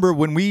 I remember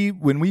when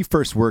we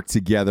first worked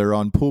together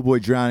on Pool Boy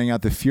Drowning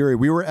Out the Fury,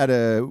 we were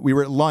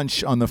at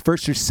lunch on the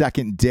first or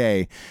second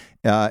day,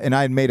 and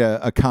I had made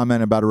a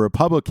comment about a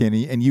Republican,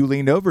 and you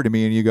leaned over to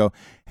me and you go,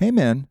 hey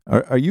man,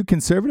 are you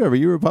conservative? Are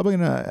you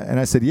Republican? And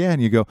I said, yeah.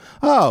 And you go,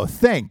 oh,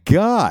 thank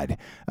God.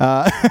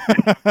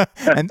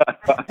 And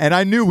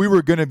I knew we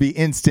were going to be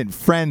instant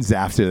friends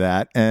after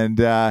that. And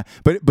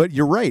but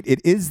you're right. It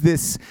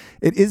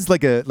is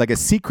like a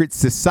secret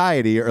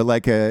society, or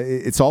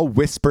it's all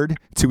whispered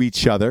to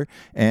each other.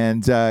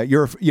 And a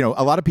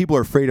lot of people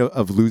are afraid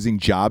of losing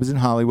jobs in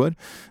Hollywood.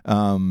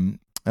 Well,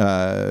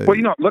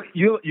 look,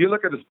 you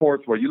look at the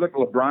sports world. You look at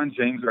LeBron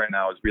James right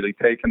now is really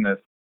taking this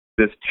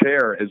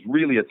chair, is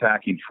really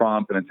attacking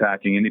Trump and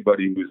attacking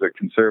anybody who's a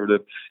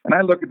conservative. And I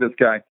look at this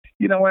guy.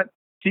 You know what?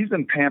 He's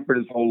been pampered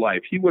his whole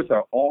life. He was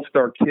an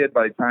all-star kid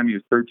by the time he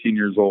was 13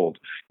 years old.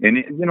 And,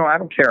 I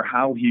don't care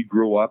how he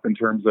grew up in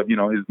terms of,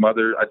 his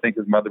mother. I think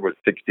his mother was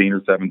 16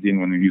 or 17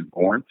 when he was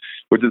born,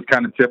 which is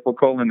kind of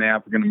typical in the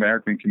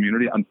African-American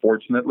community,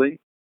 unfortunately.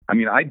 I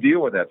mean, I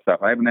deal with that stuff.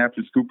 I have an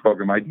after-school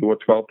program. I deal with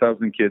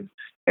 12,000 kids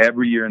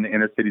every year in the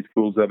inner city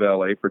schools of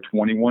L.A. for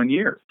 21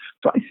 years.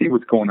 So I see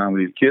what's going on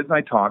with these kids.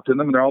 I talk to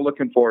them, and they're all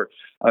looking for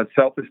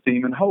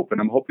self-esteem and hope. And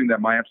I'm hoping that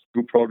my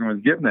after-school program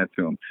is giving that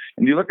to them.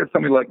 And you look at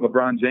somebody like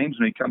LeBron James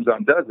when he comes out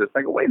and does this,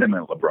 I go, wait a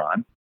minute,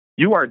 LeBron.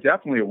 You are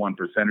definitely a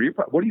 1%er.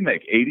 What do you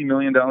make, $80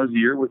 million a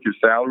year with your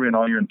salary and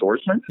all your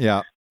endorsements?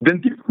 Yeah. Then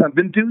do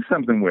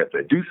something with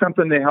it. Do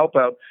something to help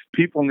out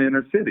people in the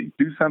inner city.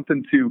 Do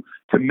something to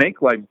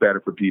make life better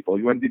for people.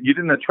 You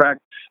didn't attack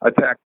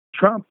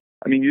Trump.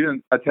 I mean, you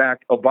didn't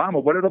attack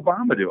Obama. What did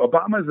Obama do?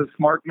 Obama is a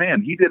smart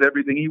man. He did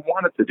everything he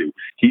wanted to do.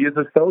 He is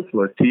a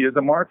socialist. He is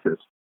a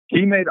Marxist.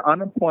 He made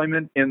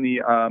unemployment in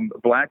the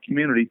black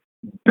community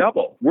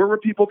double. Where were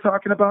people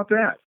talking about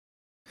that?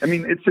 I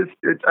mean,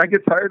 I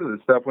get tired of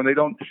this stuff when they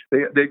go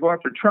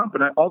after Trump,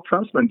 and all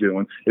Trump's been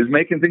doing is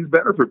making things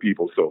better for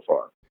people so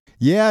far.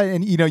 Yeah,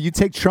 and you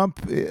take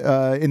Trump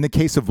in the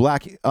case of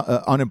black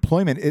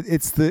unemployment.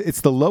 It's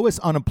the lowest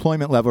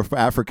unemployment level for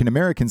African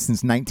Americans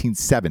since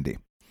 1970.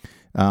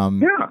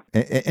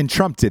 And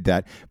Trump did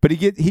that, but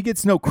he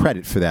gets no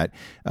credit for that.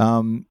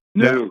 No.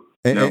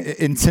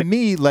 And to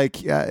me,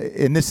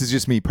 and this is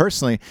just me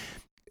personally,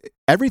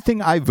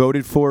 everything I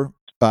voted for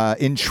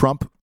in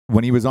Trump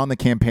when he was on the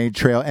campaign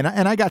trail, and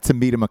I got to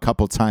meet him a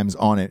couple times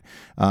on it,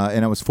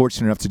 and I was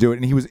fortunate enough to do it.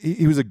 And he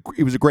was a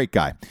great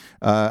guy.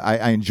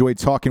 I enjoyed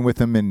talking with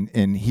him,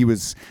 and he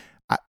was.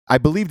 I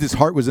believed his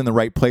heart was in the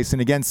right place.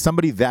 And again,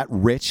 somebody that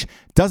rich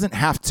doesn't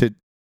have to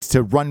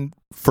run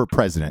for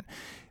president.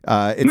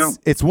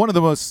 It's one of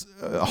the most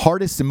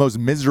hardest and most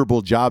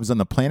miserable jobs on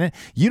the planet.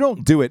 You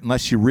don't do it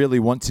unless you really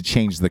want to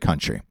change the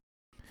country.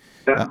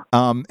 Yeah.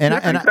 And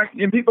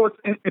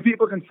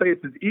people can say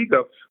it's his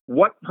ego.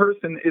 What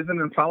person isn't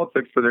in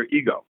politics for their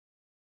ego?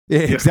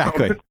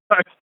 Exactly.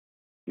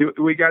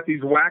 We got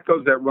these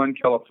wackos that run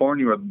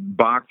California with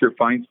Boxer,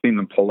 Feinstein,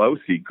 and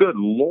Pelosi. Good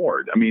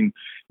Lord. I mean,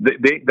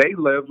 they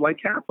live like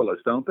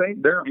capitalists, don't they?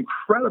 They're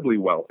incredibly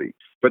wealthy.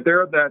 But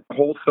they're that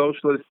whole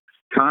socialist,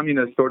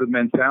 communist sort of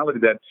mentality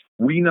that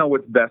we know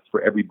what's best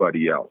for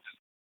everybody else.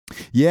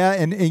 Yeah,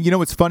 and you know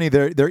what's funny?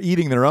 They're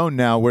eating their own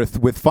now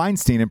with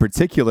Feinstein in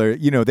particular.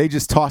 You know, they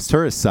just tossed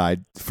her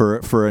aside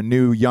for a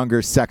new,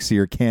 younger,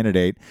 sexier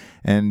candidate,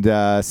 and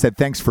said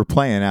thanks for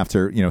playing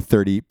after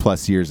 30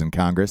 plus years in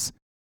Congress.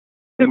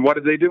 And what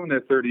did they do in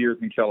their 30 years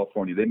in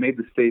California? They made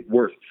the state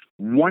worse.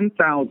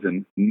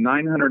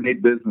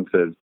 1,908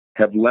 businesses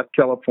have left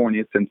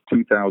California since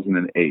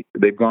 2008.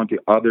 They've gone to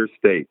other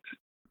states.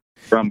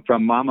 From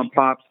mom and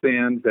pop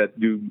stands that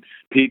do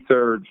pizza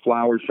or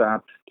flower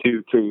shop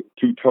to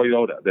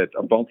Toyota, that's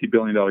a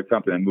multi-billion-dollar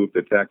company, and moved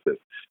to Texas.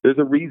 There's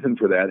a reason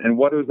for that. And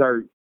what is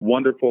our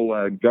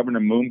wonderful Governor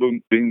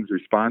Moonbeam's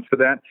response to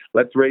that?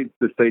 Let's raise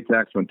the state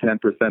tax from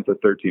 10% to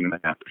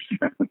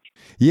 13.5%.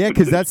 Yeah,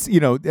 because that's,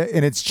 and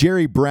it's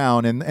Jerry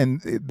Brown, and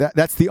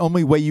that's the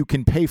only way you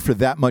can pay for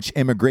that much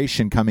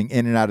immigration coming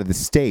in and out of the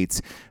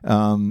states.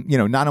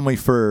 Not only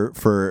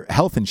for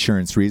health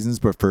insurance reasons,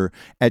 but for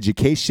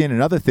education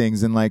and other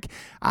things. And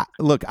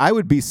I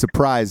would be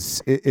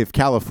surprised if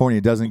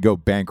California doesn't go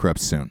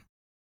bankrupt soon.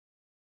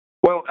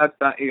 Well,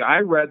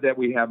 I read that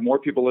we have more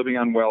people living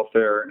on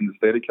welfare in the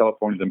state of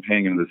California than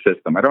paying into the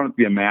system. I don't have to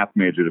be a math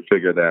major to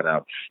figure that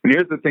out. And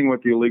here's the thing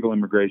with the illegal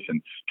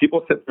immigration.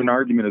 People sit for an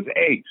argument as,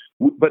 hey,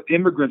 but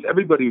immigrants,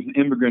 everybody was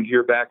an immigrant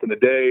here back in the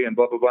day and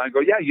blah, blah, blah. And go,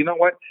 yeah, you know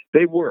what?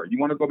 They were. You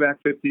want to go back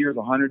 50 years,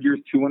 100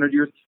 years, 200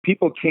 years?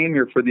 People came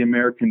here for the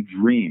American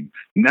dream.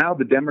 Now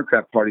the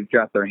Democrat Party's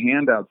got their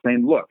hand out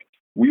saying, look,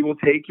 we will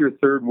take your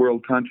third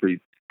world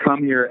countries.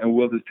 Come here and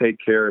we'll just take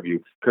care of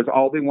you, because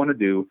all they want to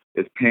do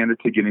is pander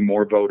to getting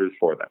more voters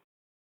for them.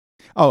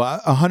 Oh,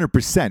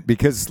 100%.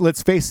 Because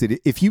let's face it,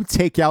 if you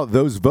take out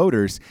those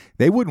voters,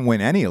 they wouldn't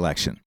win any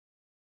election.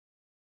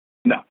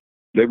 No,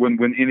 they wouldn't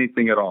win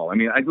anything at all. I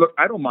mean, I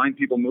don't mind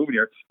people moving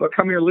here, but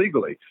come here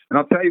legally. And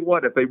I'll tell you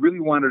what, if they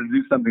really wanted to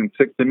do something in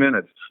 60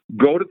 minutes,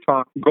 go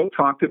talk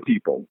to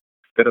people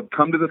that have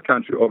come to this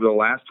country over the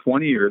last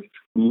 20 years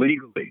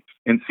legally,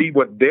 and see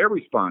what their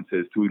response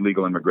is to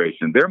illegal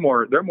immigration. They're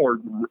more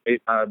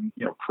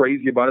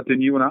crazy about it than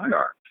you and I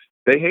are.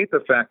 They hate the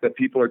fact that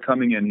people are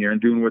coming in here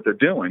and doing what they're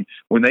doing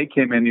when they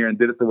came in here and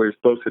did it the way you're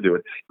supposed to do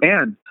it.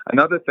 And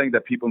another thing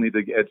that people need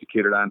to get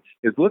educated on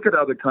is look at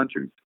other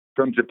countries,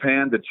 from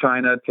Japan to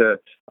China to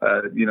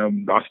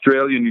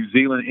Australia, New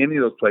Zealand, any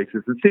of those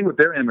places, and see what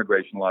their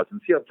immigration laws and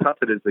see how tough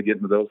it is to get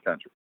into those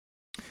countries.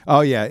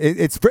 Oh, yeah.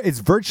 It's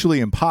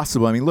virtually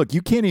impossible. I mean, look,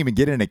 you can't even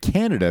get into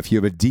Canada if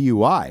you have a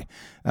DUI,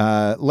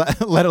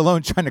 let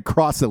alone trying to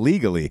cross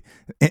illegally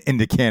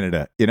into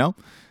Canada, Yeah.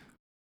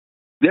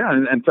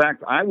 And in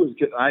fact, I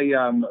looked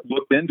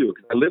into it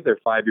because I lived there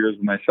 5 years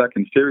with my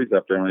second series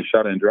up there when I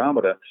shot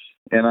Andromeda.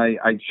 And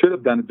I should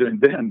have done it during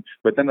then,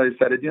 but then I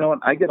decided, you know what,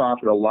 I get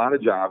offered a lot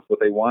of jobs, but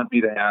they want me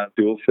to have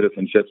dual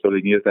citizenship so they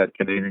can get that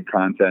Canadian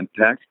content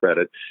tax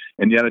credit,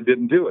 and yet I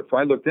didn't do it. So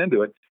I looked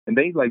into it, and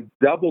they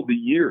doubled the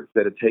years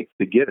that it takes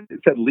to get it.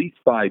 It's at least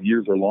 5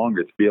 years or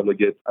longer to be able to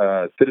get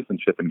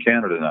citizenship in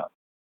Canada now.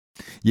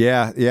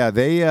 Yeah,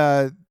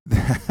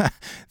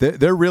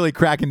 they're really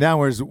cracking down,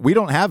 whereas we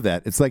don't have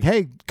that. It's like,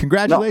 hey,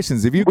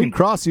 congratulations. No, if you can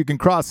cross, you can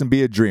cross and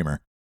be a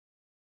dreamer.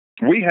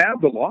 We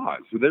have the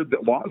laws. The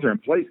laws are in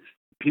place.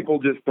 People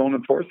just don't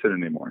enforce it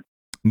anymore.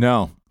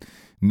 No.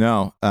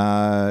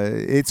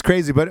 It's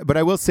crazy. But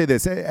I will say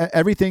this.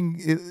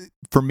 Everything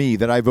for me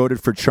that I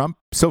voted for Trump,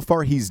 so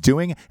far he's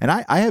doing, and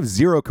I have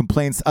zero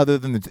complaints other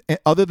than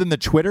the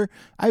Twitter.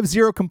 I have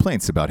zero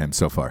complaints about him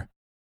so far.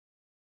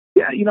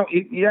 Yeah, does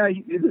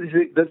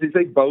he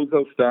say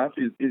bozo stuff?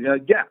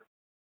 Yeah.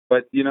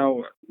 But,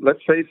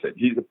 let's face it,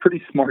 he's a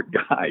pretty smart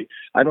guy.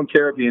 I don't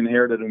care if he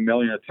inherited $1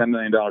 million or $10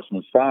 million from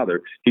his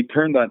father. He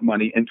turned that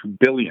money into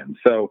billions.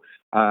 So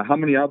how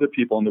many other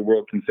people in the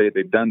world can say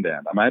they've done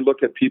that? I mean, I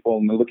look at people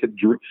and you look at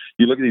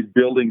these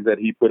buildings that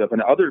he put up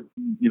and other,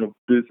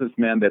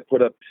 businessmen that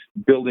put up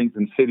buildings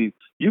in cities.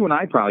 You and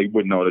I probably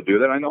wouldn't know how to do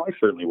that. I know I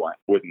certainly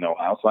wouldn't know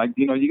how. So,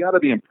 you got to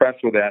be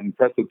impressed with that,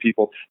 impressed with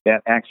people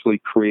that actually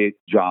create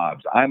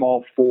jobs. I'm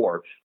all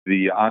for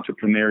the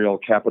entrepreneurial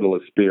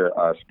capitalist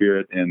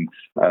spirit and,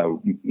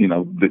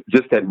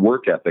 just that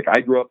work ethic. I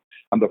grew up,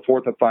 I'm the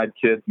fourth of 5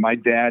 kids. My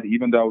dad,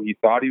 even though he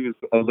thought he was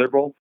a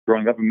liberal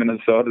growing up in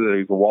Minnesota, that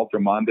he was a Walter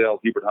Mondale,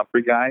 Hubert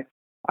Humphrey guy,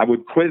 I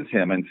would quiz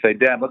him and say,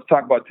 Dad, let's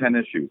talk about 10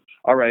 issues.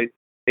 All right.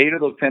 8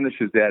 of those 10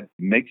 issues that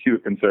makes you a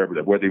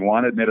conservative, whether you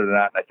want to admit it or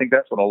not. And I think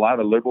that's what a lot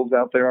of liberals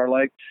out there are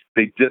like.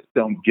 They just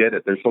don't get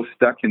it. They're so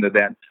stuck into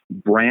that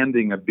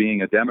branding of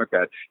being a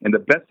Democrat. And the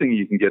best thing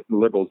you can get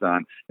liberals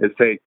on is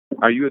say,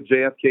 are you a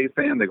JFK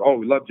fan? They go, oh,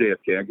 we love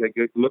JFK.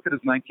 Look at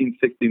his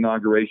 1960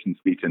 inauguration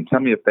speech and tell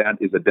me if that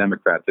is a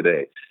Democrat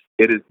today.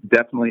 It is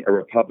definitely a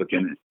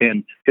Republican.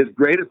 And his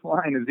greatest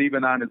line is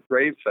even on his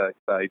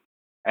gravesite,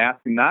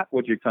 asking not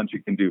what your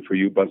country can do for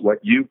you, but what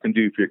you can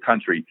do for your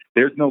country.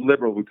 There's no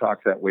liberal who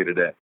talks that way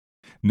today.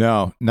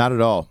 No, not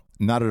at all.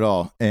 Not at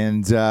all.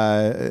 And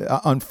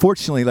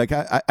unfortunately, like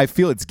I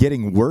feel it's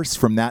getting worse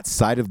from that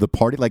side of the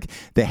party. Like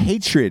the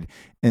hatred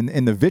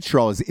and the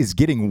vitriol is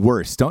getting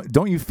worse.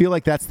 Don't you feel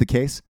like that's the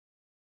case?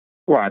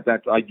 Well,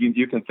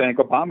 you can thank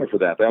Obama for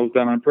that. That was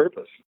done on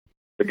purpose.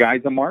 The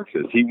guy's a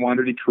Marxist. He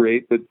wanted to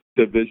create the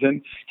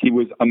division. He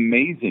was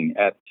amazing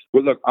at.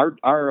 Well, look, our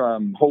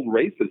whole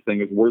racist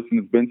thing is worse than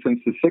it's been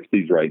since the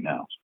 '60s right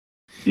now.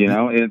 You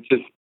know, and it's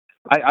just.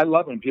 I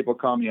love when people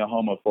call me a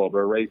homophobe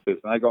or a racist,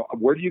 and I go,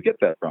 where do you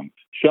get that from?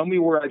 Show me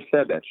where I've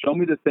said that. Show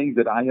me the things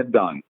that I have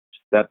done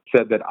that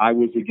said that I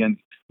was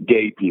against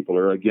gay people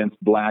or against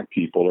black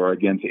people or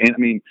against. And I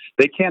mean,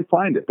 they can't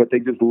find it, but they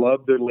just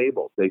love their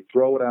labels. They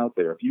throw it out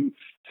there. If you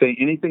say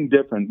anything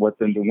different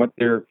than what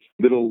their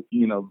little,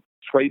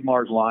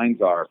 trademark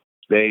lines are,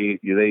 they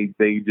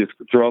just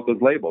throw out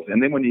those labels.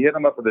 And then when you hit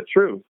them up with the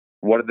truth,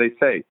 what do they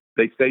say?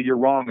 They say you're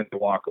wrong and they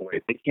walk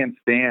away. They can't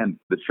stand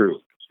the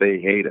truth. They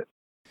hate it.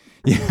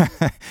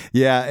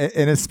 Yeah,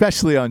 and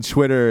especially on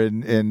Twitter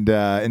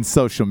and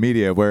social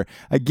media, where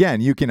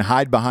again you can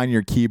hide behind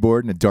your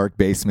keyboard in a dark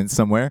basement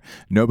somewhere.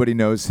 Nobody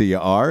knows who you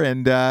are,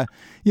 and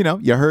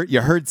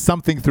you heard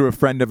something through a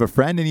friend of a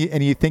friend,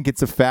 and you think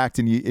it's a fact,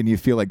 and you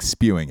feel like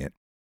spewing it.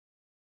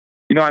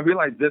 I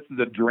realize this is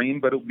a dream,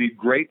 but it would be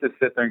great to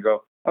sit there and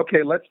go,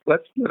 okay, let's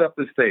split up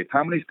the states.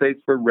 How many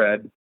states were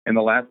red in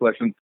the last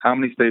election? How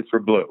many states were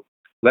blue?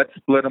 Let's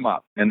split them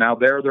up. And now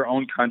they're their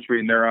own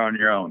country and they're on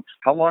your own.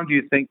 How long do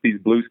you think these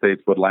blue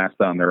states would last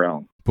on their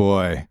own?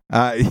 Boy,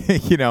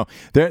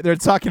 they're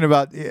talking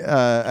about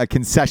a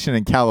concession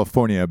in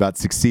California about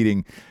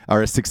succeeding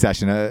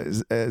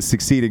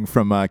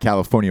from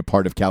California,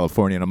 part of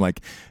California. And I'm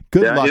like,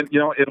 good luck.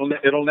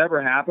 It'll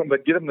never happen,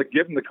 but give them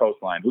the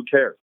coastline. Who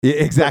cares? Yeah,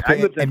 exactly.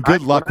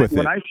 Good luck with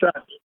it.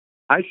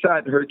 I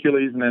shot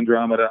Hercules and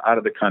Andromeda out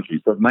of the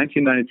country. So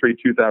 1993,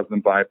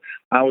 2005,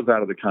 I was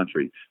out of the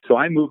country. So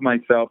I moved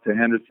myself to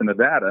Henderson,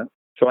 Nevada,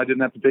 so I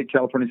didn't have to pay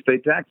California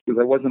state tax because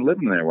I wasn't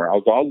living anywhere. I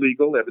was all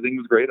legal. Everything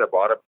was great. I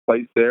bought a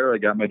place there. I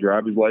got my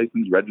driver's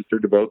license,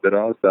 registered to vote, did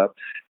all this stuff.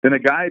 Then a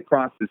guy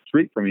across the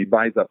street from me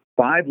buys up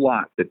 5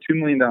 lots at $2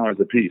 million a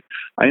piece.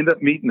 I end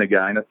up meeting the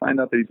guy, and I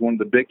find out that he's one of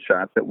the big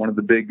shots at one of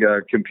the big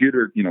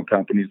computer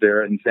companies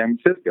there in San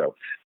Francisco.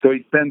 So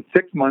he spends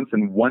 6 months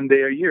and 1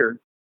 day a year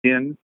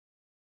in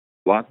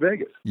Las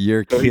Vegas.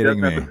 You're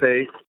kidding me. He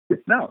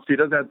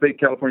doesn't have to pay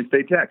California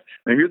state tax.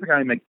 Now, here's a guy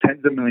who makes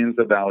tens of millions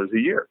of dollars a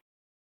year.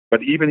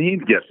 But even he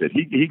gets it.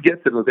 He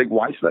gets it. He'll think,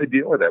 why should I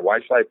deal with that? Why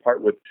should I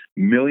part with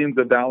millions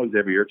of dollars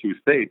every year to a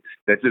state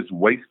that just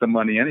wastes the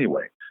money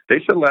anyway? They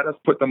should let us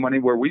put the money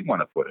where we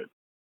want to put it.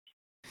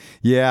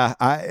 Yeah,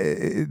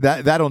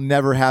 that'll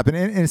never happen,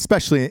 and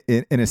especially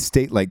in a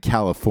state like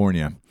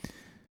California.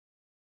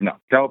 No,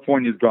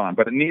 California's gone,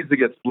 but it needs to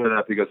get split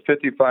up because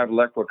 55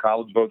 electoral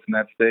college votes in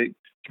that state.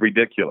 It's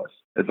ridiculous.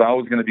 It's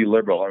always going to be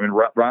liberal. I mean,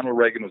 Ronald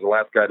Reagan was the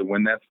last guy to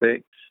win that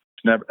state.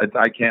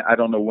 I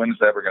don't know when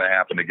it's ever going to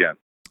happen again.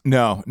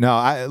 No.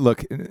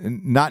 Look,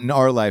 not in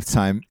our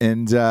lifetime.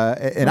 And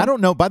I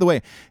don't know. By the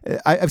way,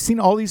 I've seen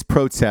all these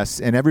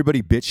protests and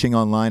everybody bitching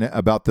online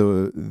about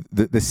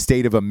the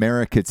state of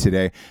America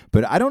today.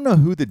 But I don't know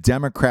who the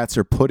Democrats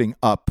are putting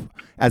up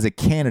as a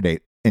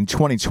candidate in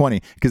 2020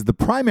 because the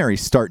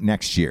primaries start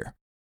next year.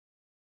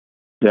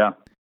 Yeah.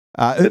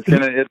 It's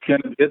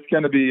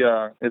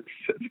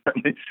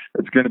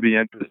gonna be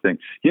interesting.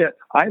 Yeah,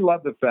 I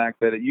love the fact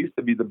that it used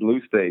to be the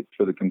blue states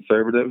for the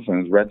conservatives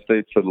and red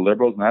states for the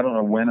liberals, and I don't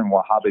know when and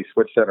how they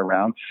switched that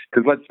around.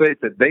 Because let's face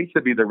it, they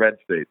should be the red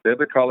states. They're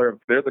the color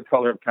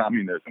of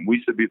communism.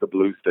 We should be the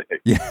blue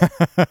states. Yeah,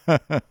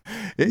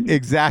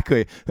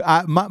 exactly.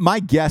 My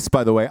guess,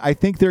 by the way, I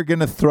think they're going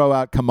to throw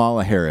out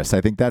Kamala Harris.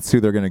 I think that's who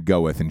they're going to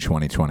go with in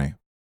 2020.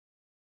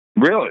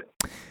 Really?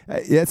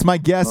 Yeah, it's my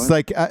guess.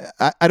 Like,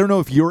 I don't know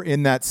if you're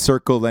in that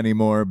circle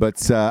anymore,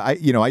 but I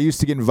used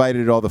to get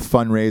invited to all the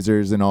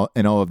fundraisers and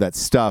all of that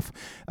stuff.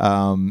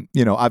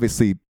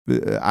 Obviously,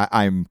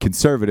 I'm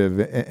conservative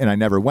and I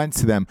never went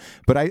to them,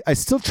 but I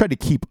still tried to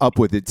keep up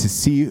with it to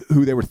see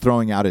who they were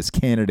throwing out as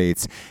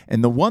candidates.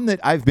 And the one that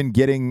I've been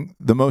getting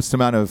the most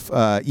amount of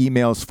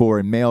emails for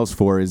and mails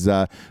for is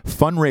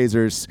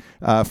fundraisers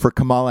for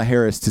Kamala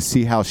Harris to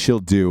see how she'll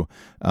do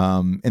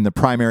in the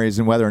primaries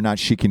and whether or not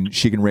she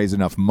can raise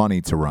enough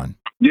money to run.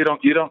 You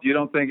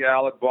don't think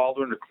Alec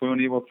Baldwin or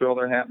Clooney will throw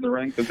their hat in the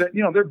ring? Because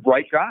they're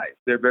bright guys.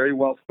 They're very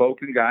well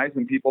spoken guys,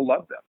 and people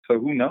love them. So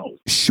who knows?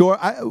 Sure.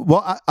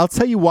 I'll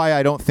tell you why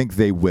I don't think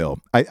they will.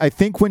 I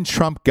think when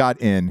Trump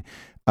got in,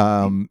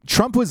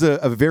 Trump was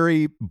a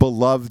very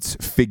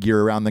beloved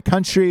figure around the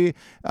country.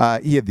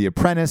 He had The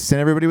Apprentice, and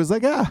everybody was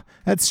like,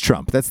 that's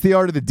Trump. That's the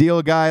Art of the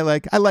Deal guy.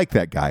 Like, I like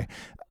that guy.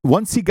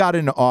 Once he got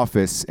into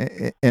office,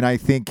 and I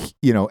think,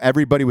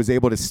 everybody was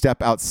able to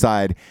step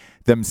outside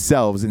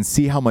themselves and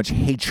see how much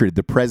hatred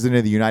the president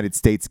of the United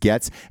States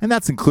gets, and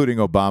that's including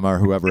Obama or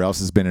whoever else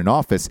has been in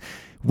office.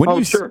 When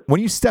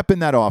you step in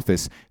that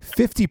office,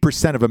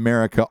 50% of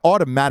America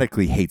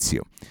automatically hates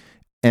you.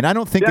 And I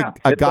don't think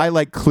a guy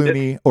like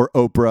Clooney or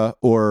Oprah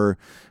or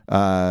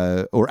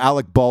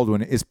Alec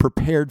Baldwin is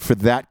prepared for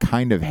that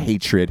kind of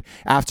hatred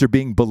after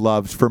being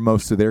beloved for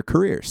most of their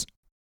careers.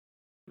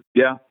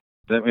 Yeah.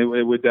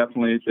 It would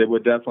definitely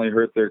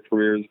hurt their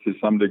careers to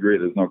some degree.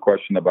 There's no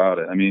question about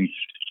it. I mean,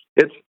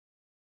 it's,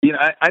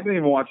 I don't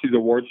even watch these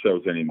award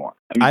shows anymore.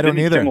 I don't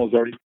either.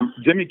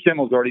 Jimmy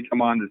Kimmel's already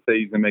come on to say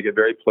he's going to make it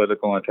very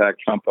political and attack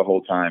Trump the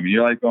whole time. And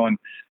you're like going,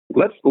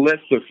 let's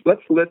list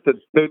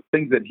the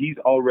things that he's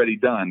already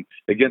done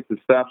against the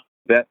stuff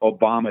that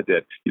Obama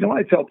did.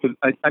 What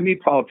I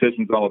meet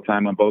politicians all the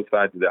time on both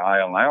sides of the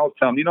aisle, and I always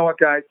tell them, you know what,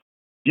 guys?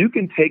 You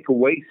can take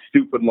away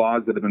stupid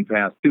laws that have been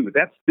passed, too. But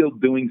that's still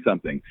doing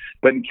something.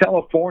 But in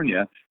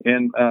California,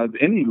 and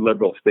any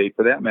liberal state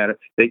for that matter,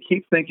 they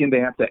keep thinking they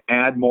have to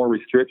add more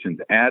restrictions,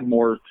 add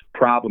more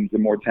problems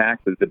and more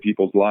taxes to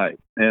people's lives.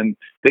 And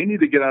they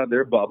need to get out of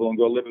their bubble and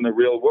go live in the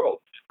real world.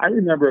 I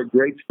remember a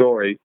great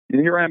story,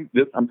 and here I'm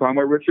talking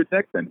about Richard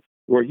Nixon,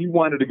 where he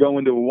wanted to go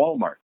into a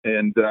Walmart.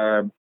 And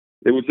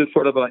it was just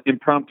sort of an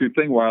impromptu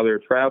thing while they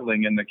were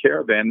traveling in the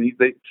caravan.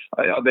 The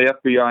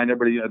FBI and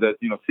everybody, the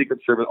Secret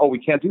Service, we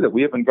can't do that.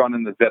 We haven't gone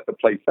in to vet the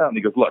place out. And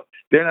he goes, look,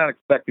 they're not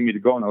expecting me to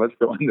go in there. Let's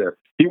go in there.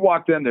 He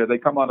walked in there. They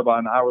come out about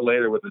an hour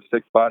later with his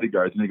 6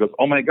 bodyguards, and he goes,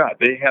 oh my God,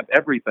 they have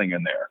everything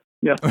in there.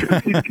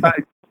 These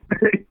guys,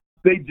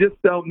 they just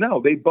don't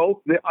know. They both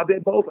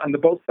on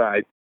both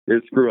sides,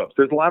 they're screw ups.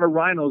 There's a lot of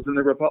rhinos in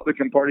the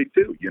Republican Party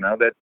too.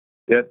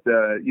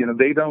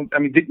 They don't. I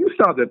mean, did you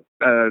saw the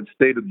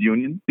State of the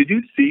Union? Did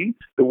you see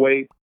the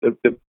way the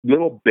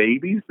little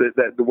babies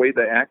the way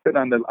they acted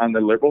on the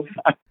liberal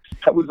side?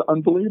 That was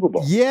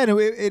unbelievable. Yeah, no,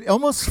 it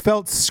almost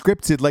felt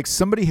scripted, like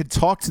somebody had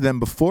talked to them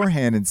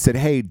beforehand and said,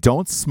 "Hey,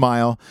 don't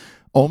smile,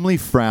 only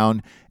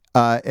frown."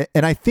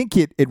 And I think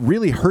it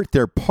really hurt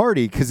their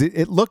party because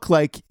it looked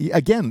like,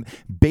 again,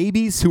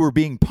 babies who were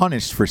being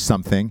punished for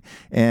something,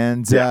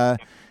 and.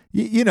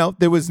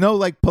 There was no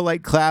like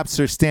polite claps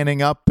or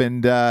standing up,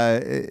 and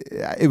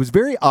it was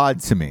very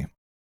odd to me.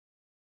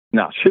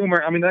 No,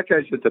 Schumer, I mean, that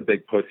guy's just a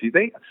big pussy.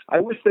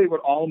 I wish they would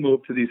all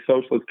move to these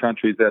socialist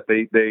countries that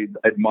they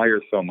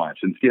admire so much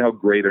and see how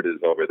great it is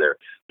over there.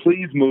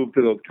 Please move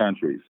to those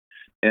countries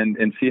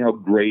and see how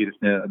great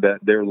that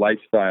their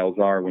lifestyles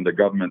are when the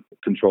government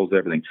controls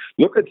everything.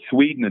 Look at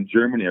Sweden and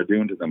Germany are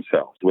doing to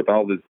themselves with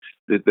all this,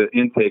 the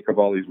intake of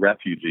all these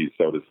refugees,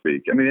 so to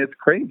speak. I mean, it's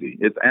crazy.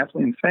 It's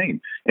absolutely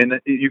insane.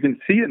 And you can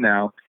see it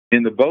now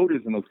in the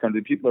voters in those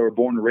countries, people who are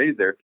born and raised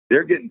there,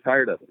 they're getting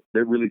tired of it.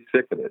 They're really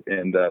sick of it.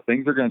 And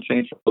things are going to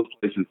change for those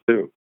places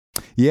too.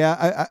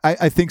 Yeah,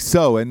 I think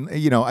so. And,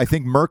 I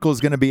think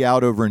Merkel's going to be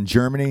out over in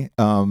Germany.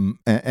 And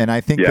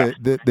I think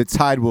the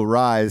tide will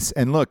rise.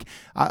 And look,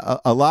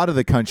 a lot of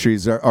the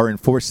countries are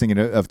enforcing it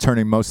of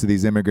turning most of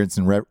these immigrants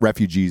and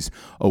refugees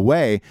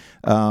away,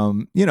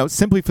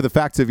 simply for the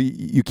fact of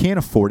you can't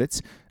afford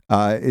it.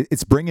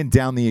 It's bringing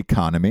down the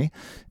economy,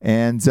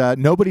 and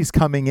nobody's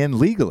coming in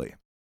legally.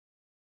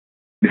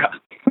 Yeah,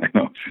 I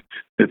know.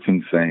 It's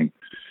insane.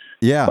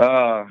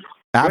 Yeah.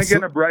 Can we get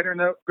on a brighter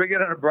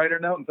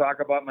note? And talk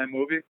about my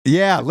movie?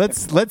 Yeah,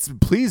 let's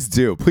please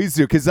do,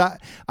 because I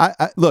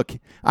look,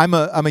 I'm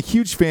a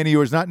huge fan of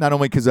yours, not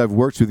only because I've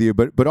worked with you,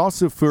 but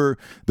also for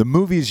the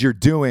movies you're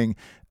doing.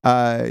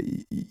 For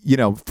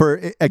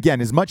again,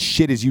 as much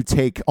shit as you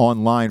take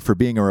online for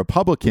being a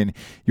Republican,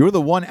 you're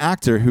the one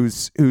actor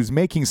who's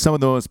making some of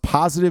the most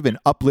positive and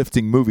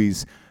uplifting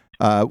movies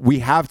we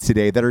have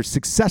today that are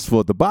successful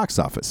at the box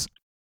office.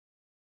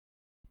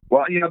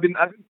 Well, I've been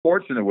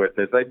fortunate with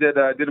this. I did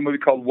a movie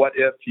called What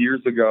If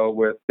years ago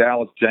with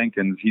Dallas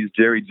Jenkins. He's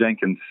Jerry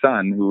Jenkins'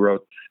 son,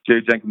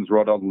 Jerry Jenkins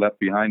wrote all the Left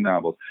Behind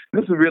novels.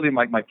 And this was really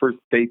my first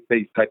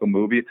faith-based type of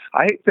movie.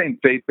 I hate saying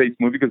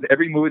faith-based movie because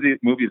every movie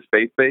is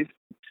faith-based.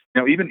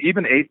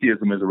 Even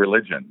atheism is a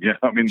religion.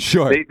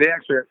 Sure.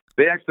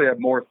 They actually have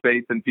more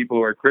faith than people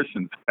who are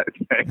Christians, I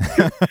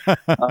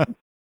think.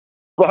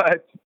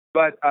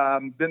 But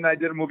then I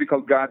did a movie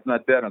called God's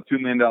Not Dead, a $2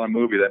 million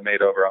movie that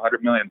made over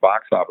 $100 million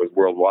box office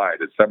worldwide.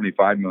 It's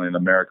 $75 million in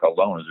America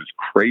alone. It's just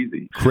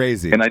crazy.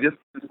 Crazy. And I just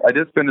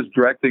finished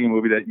directing a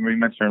movie that you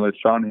mentioned earlier,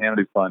 Sean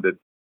Hannity funded,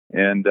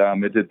 and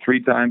it did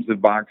 3 times its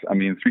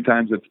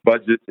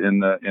budget in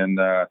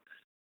the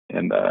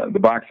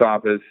box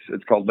office.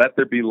 It's called Let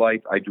There Be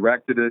Light. I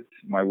directed it.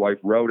 My wife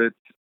wrote it.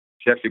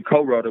 She actually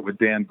co-wrote it with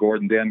Dan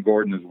Gordon. Dan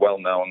Gordon is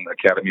well-known,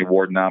 Academy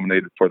Award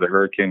nominated for The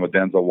Hurricane with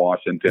Denzel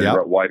Washington. Yep. He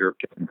wrote Whiter,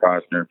 Kevin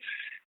Costner.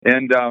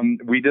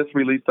 And we just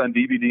released on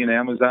DVD and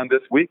Amazon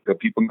this week. So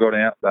people can go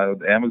to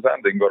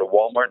Amazon. They can go to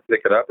Walmart and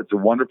pick it up. It's a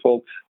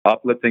wonderful,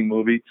 uplifting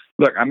movie.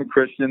 Look, I'm a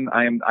Christian.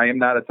 I am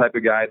not a type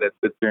of guy that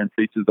sits there and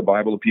preaches the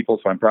Bible to people,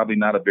 so I'm probably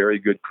not a very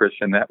good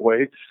Christian that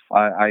way.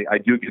 I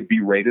do get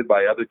berated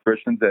by other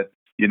Christians that,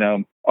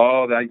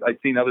 I've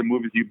seen other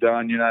movies you've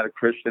done. You're not a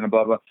Christian, and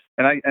blah, blah.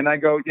 And I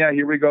go, yeah,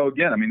 here we go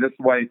again. I mean, this is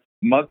why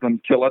Muslims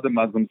kill other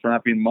Muslims for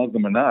not being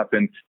Muslim enough,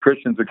 and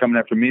Christians are coming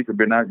after me for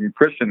not being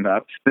Christian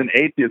enough. Then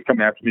atheists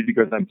come after me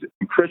because I'm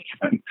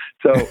Christian.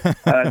 So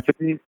to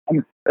me,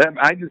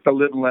 I'm just a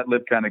live and let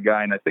live kind of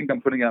guy, and I think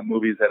I'm putting out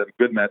movies that have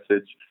a good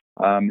message.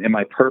 Am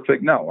I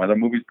perfect? No. Are the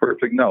movies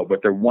perfect? No.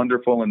 But they're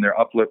wonderful and they're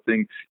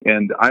uplifting.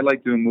 And I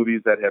like doing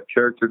movies that have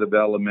character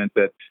development,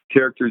 that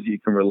characters you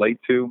can relate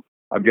to.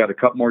 I've got a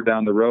couple more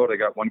down the road. I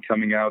got one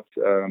coming out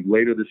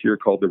later this year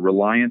called The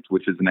Reliant,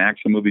 which is an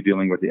action movie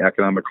dealing with the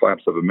economic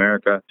collapse of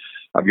America.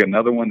 I've got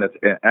another one that's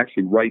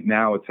actually right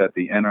now it's at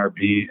the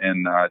NRB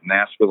in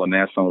Nashville, a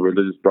national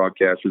religious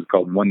broadcaster,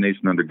 called One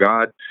Nation Under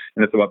God.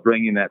 And it's about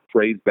bringing that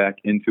phrase back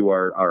into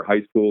our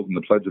high schools and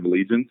the Pledge of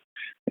Allegiance.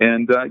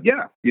 And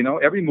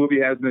every movie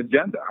has an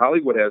agenda.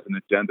 Hollywood has an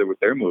agenda with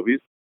their movies.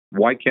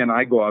 Why can't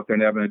I go out there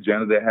and have an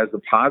agenda that has a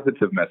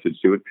positive message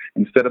to it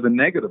instead of a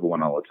negative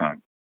one all the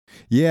time?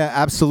 Yeah,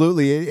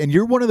 absolutely. And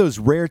you're one of those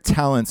rare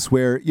talents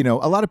where,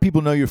 a lot of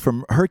people know you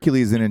from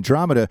Hercules and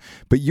Andromeda,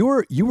 but you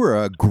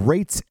were a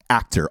great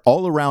actor,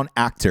 all-around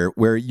actor,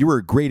 where you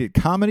were great at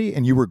comedy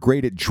and you were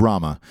great at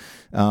drama.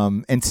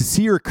 And to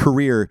see your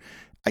career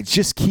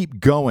just keep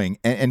going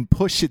and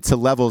push it to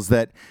levels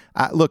that,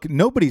 look,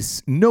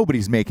 nobody's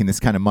making this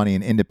kind of money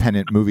in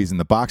independent movies in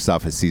the box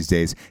office these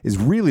days is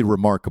really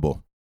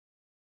remarkable.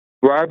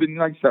 Well, I've been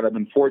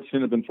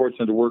fortunate. I've been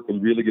fortunate to work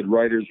with really good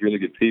writers, really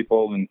good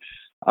people, and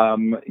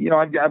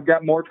I've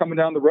got more coming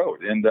down the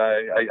road. And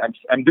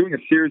I'm doing a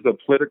series of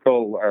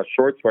political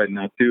shorts right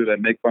now too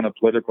that make fun of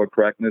political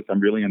correctness. I'm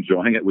really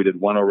enjoying it. We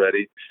did one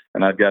already,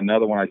 and I've got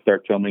another one I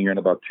start filming here in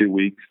about 2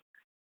 weeks.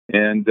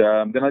 And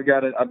then I've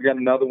got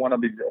another one I'll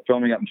be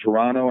filming out in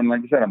Toronto. And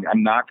like I said,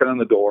 I'm knocking on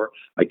the door.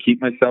 I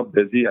keep myself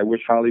busy. I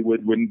wish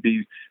Hollywood wouldn't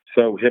be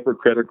so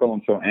hypocritical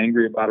and so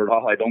angry about it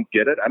all. I don't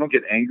get it. I don't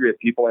get angry at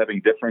people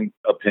having different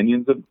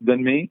opinions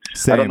than me.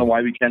 Same. I don't know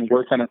why we can't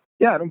work on it.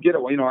 Yeah, I don't get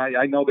it. Well,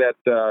 I know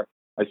that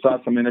I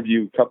saw some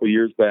interview a couple of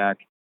years back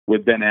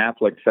with Ben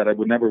Affleck said I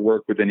would never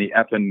work with any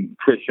effing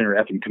Christian or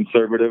effing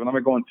conservative. And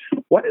I'm going,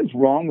 what is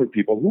wrong with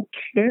people? Who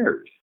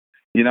cares?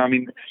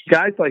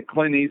 Guys like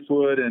Clint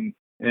Eastwood and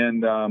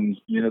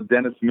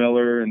Dennis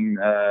Miller and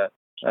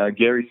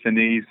Gary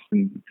Sinise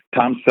and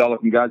Tom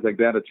Selleck and guys like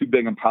that are too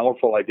big and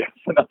powerful, I guess,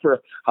 enough for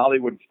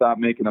Hollywood to stop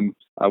making them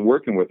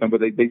working with them.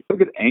 But they still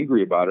get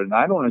angry about it, and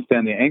I don't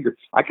understand the anger.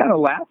 I kind of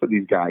laugh at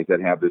these guys that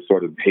have this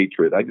sort of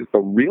hatred. I just go,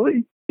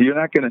 really? You're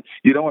not going to?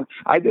 You don't?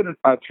 I did a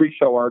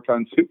 3-show arc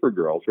on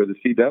Supergirl for the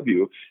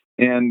CW,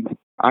 and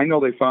I know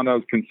they found I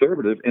was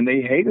conservative, and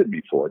they hated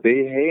me for it.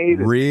 They hated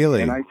really?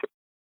 me. And I said,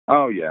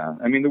 oh, yeah.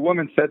 The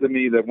woman said to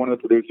me that one of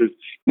the producers,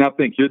 now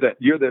think,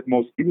 you're the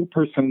most evil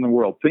person in the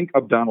world. Think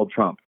of Donald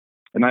Trump.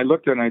 And I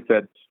looked at her and I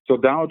said, so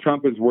Donald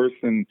Trump is worse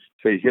than,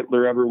 say,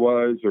 Hitler ever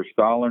was, or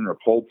Stalin, or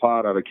Pol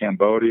Pot out of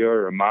Cambodia,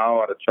 or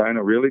Mao out of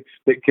China, really?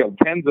 They killed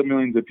tens of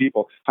millions of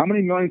people. How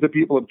many millions of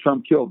people have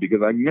Trump killed?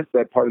 Because I missed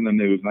that part in the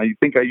news, and I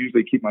think I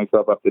usually keep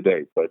myself up to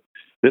date. But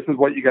this is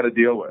what you got to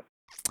deal with.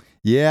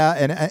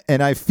 Yeah,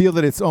 and I feel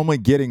that it's only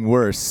getting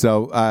worse.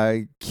 So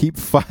keep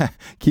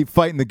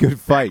fighting the good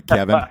fight,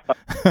 Kevin.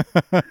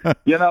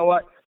 You know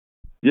what?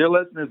 Your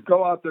listeners,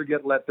 go out there,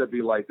 get Let There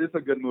Be Light. This is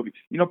a good movie.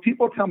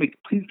 People tell me,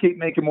 please keep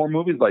making more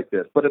movies like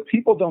this. But if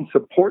people don't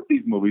support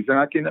these movies, they're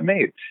not getting it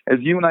made. As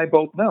you and I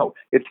both know,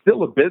 it's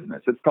still a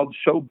business. It's called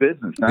show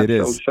business, not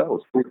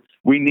shows.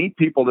 We need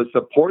people to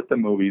support the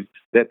movies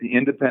that the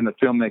independent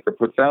filmmaker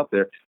puts out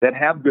there that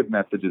have good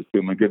messages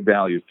to them and good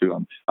values to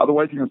them.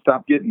 Otherwise, you're going to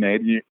stop getting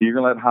made. You're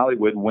going to let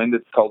Hollywood win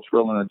its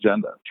cultural and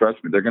agenda.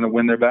 Trust me, they're going to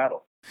win their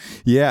battle.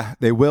 Yeah,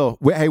 they will.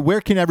 Hey, where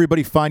can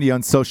everybody find you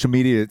on social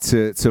media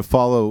to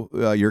follow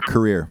your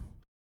career?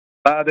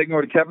 They can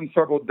go to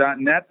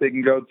kevinsorbo.net. They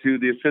can go to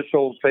the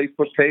official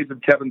Facebook page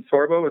of Kevin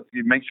Sorbo.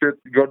 Make sure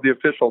to go to the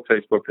official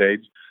Facebook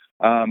page.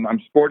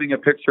 I'm sporting a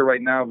picture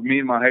right now of me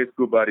and my high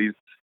school buddies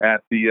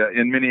at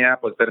in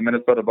Minneapolis at a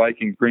Minnesota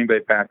Vikings Green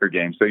Bay Packer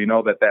game. So you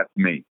know that's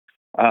me.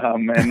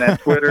 And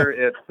at Twitter,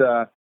 it's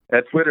at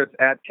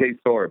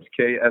KSorbs,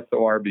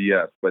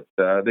 KSORBS. But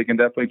they can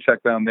definitely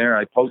check down there.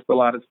 I post a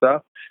lot of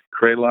stuff,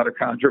 create a lot of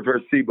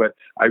controversy, but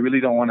I really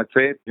don't want to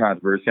say it's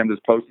controversy. I'm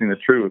just posting the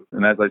truth.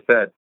 And as I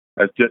said,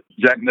 as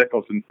Jack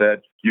Nicholson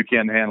said, you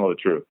can't handle the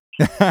truth.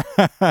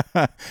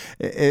 And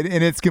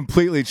it's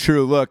completely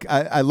true. Look,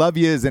 I love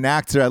you as an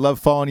actor. I love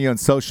following you on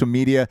social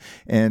media,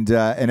 and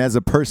as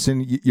a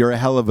person, you're a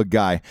hell of a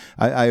guy.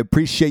 I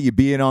appreciate you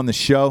being on the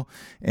show,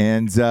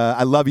 and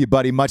I love you,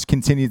 buddy. Much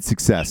continued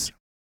success.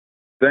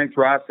 Thanks,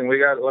 Ross. And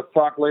let's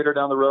talk later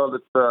down the road.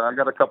 I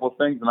got a couple of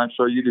things, and I'm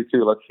sure you do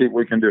too. Let's see what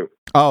we can do.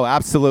 Oh,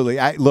 absolutely.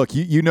 Look,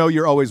 you know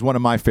you're always one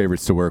of my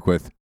favorites to work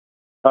with.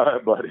 All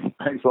right, buddy.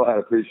 Thanks a lot. I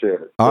appreciate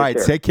it. All right,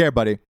 take care,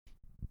 buddy.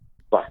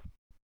 Bye.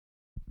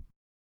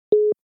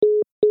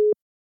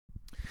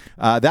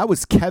 That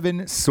was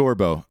Kevin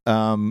Sorbo.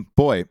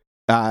 Boy,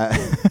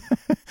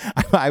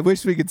 I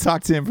wish we could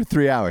talk to him for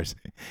 3 hours.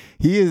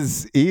 He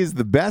is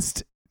the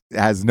best,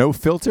 has no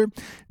filter,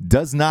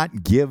 does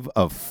not give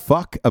a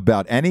fuck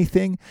about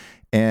anything,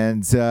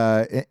 and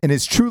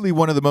is truly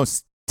one of the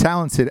most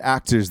talented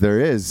actors there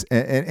is.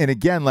 And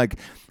again, like,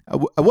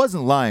 I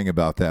wasn't lying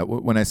about that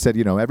when I said,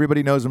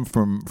 everybody knows him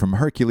from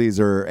Hercules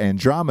or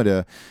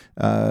Andromeda.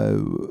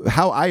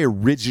 How I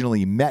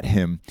originally met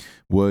him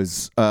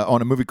was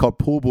on a movie called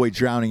Pool Boy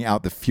Drowning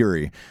Out the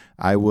Fury.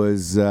 It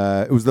was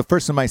the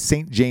first of my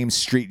St. James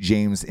Street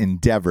James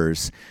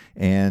endeavors,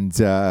 and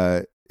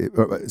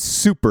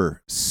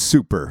super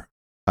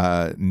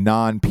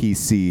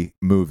non-PC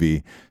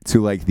movie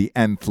to like the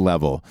nth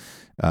level.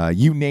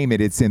 You name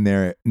it, it's in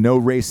there. No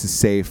race is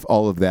safe.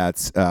 All of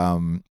that.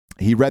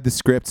 He read the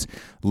script,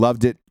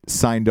 loved it,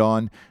 signed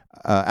on.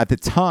 At the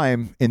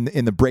time,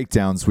 in the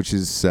breakdowns, which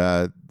is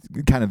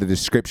kind of the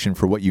description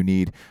for what you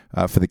need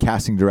for the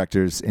casting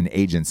directors and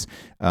agents,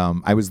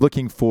 I was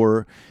looking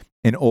for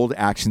an old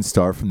action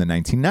star from the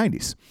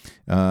 1990s.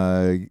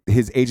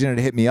 His agent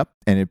had hit me up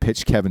and had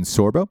pitched Kevin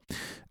Sorbo.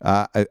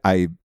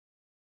 I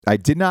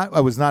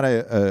was not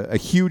a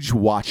huge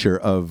watcher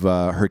of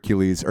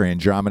Hercules or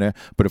Andromeda,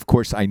 but of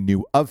course I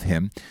knew of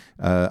him.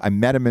 I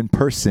met him in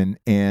person,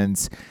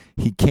 and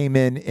he came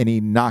in and he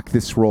knocked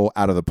this role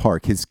out of the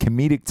park. His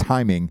comedic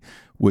timing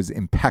was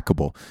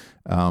impeccable.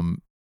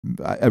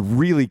 I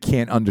really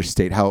can't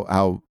understate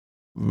how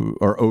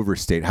or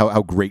overstate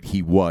how great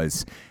he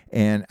was.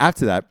 And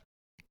after that,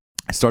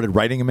 I started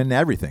writing him into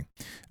everything.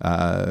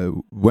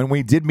 When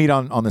we did meet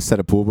on the set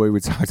of Pool Boy, we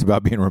talked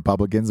about being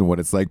Republicans and what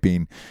it's like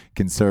being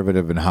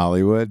conservative in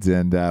Hollywood,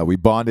 and we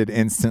bonded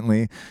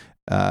instantly.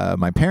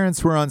 My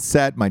parents were on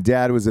set. My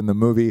dad was in the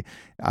movie.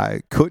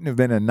 I couldn't have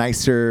been a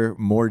nicer,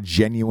 more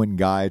genuine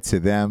guy to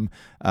them,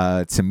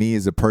 to me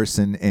as a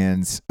person,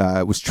 and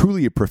was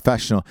truly a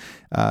professional.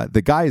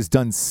 The guy has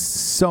done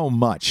so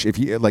much. If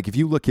you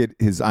look at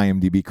his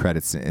IMDb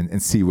credits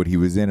and see what he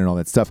was in and all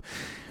that stuff,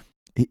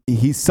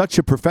 he's such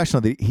a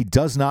professional that he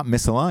does not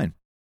miss a line.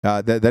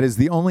 That is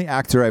the only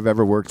actor I've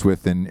ever worked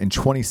with in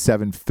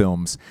 27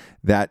 films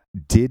that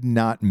did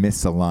not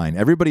miss a line.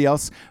 Everybody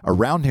else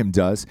around him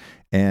does,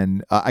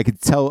 and I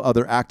could tell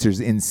other actors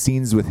in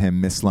scenes with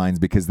him miss lines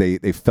because they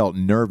felt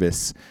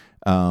nervous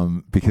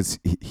because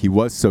he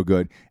was so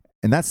good.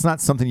 And that's not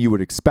something you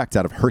would expect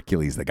out of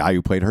Hercules, the guy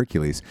who played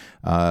Hercules.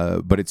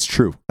 But it's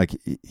true. Like,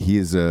 he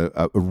is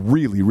a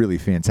really, really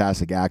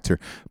fantastic actor,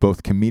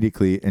 both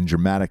comedically and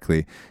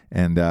dramatically.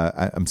 And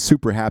I'm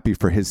super happy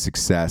for his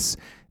success.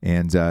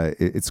 And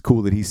it's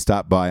cool that he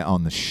stopped by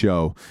on the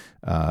show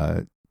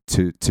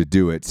to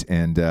do it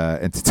and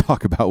to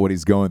talk about what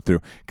he's going through,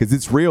 because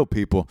it's real,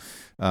 people.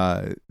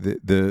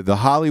 The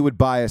Hollywood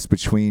bias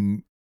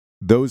between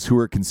those who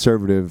are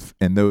conservative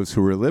and those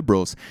who are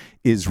liberals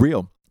is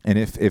real. And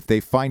if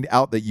they find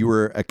out that you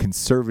were a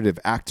conservative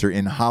actor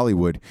in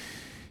Hollywood,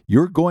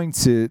 you're going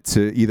to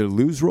either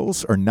lose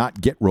roles or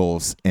not get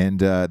roles. And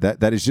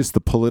that is just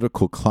the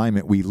political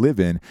climate we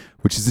live in,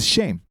 which is a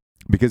shame,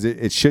 because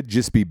it should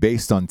just be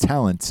based on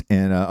talent.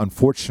 And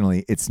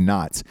unfortunately, it's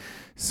not.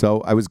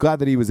 So I was glad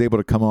that he was able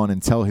to come on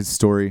and tell his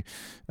story.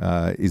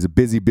 He's a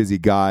busy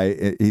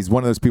guy. He's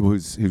one of those people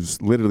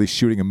who's literally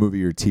shooting a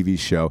movie or TV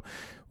show,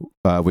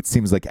 what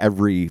seems like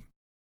every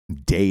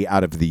day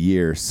out of the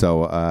year.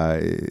 So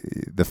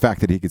the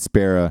fact that he could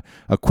spare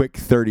a quick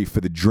 30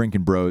 for the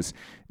Drinking Bros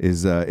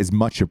is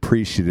much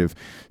appreciative.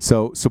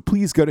 So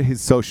please go to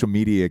his social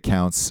media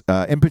accounts,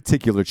 in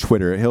particular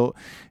Twitter. He'll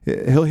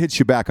hit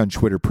you back on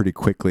Twitter pretty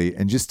quickly,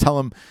 and just tell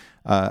him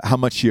how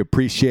much you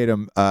appreciate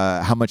him,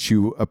 how much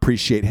you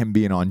appreciate him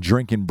being on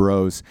Drinking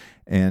Bros,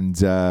 and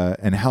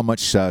how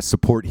much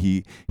support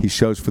he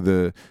shows for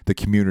the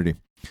community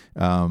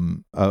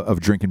of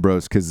Drinking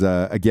Bros, because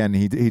again,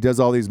 he does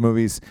all these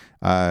movies.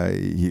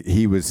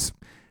 He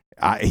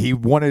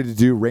wanted to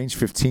do Range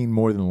 15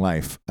 more than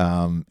life,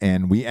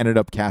 and we ended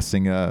up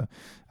casting a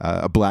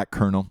black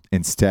colonel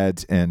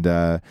instead. And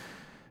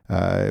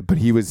but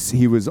he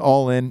was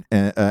all in,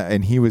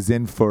 and he was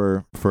in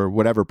for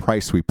whatever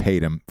price we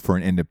paid him for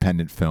an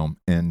independent film.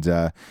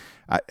 And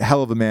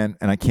hell of a man,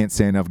 and I can't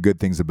say enough good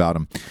things about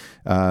him.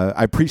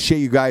 I appreciate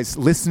you guys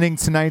listening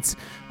tonight.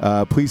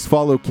 Please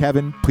follow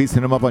Kevin. Please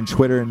hit him up on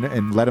Twitter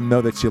and let him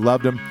know that you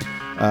loved him.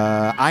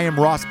 I am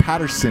Ross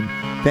Patterson.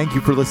 Thank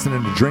you for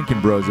listening to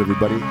Drinking Bros,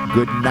 everybody.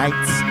 Good night.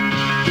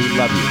 We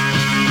love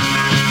you.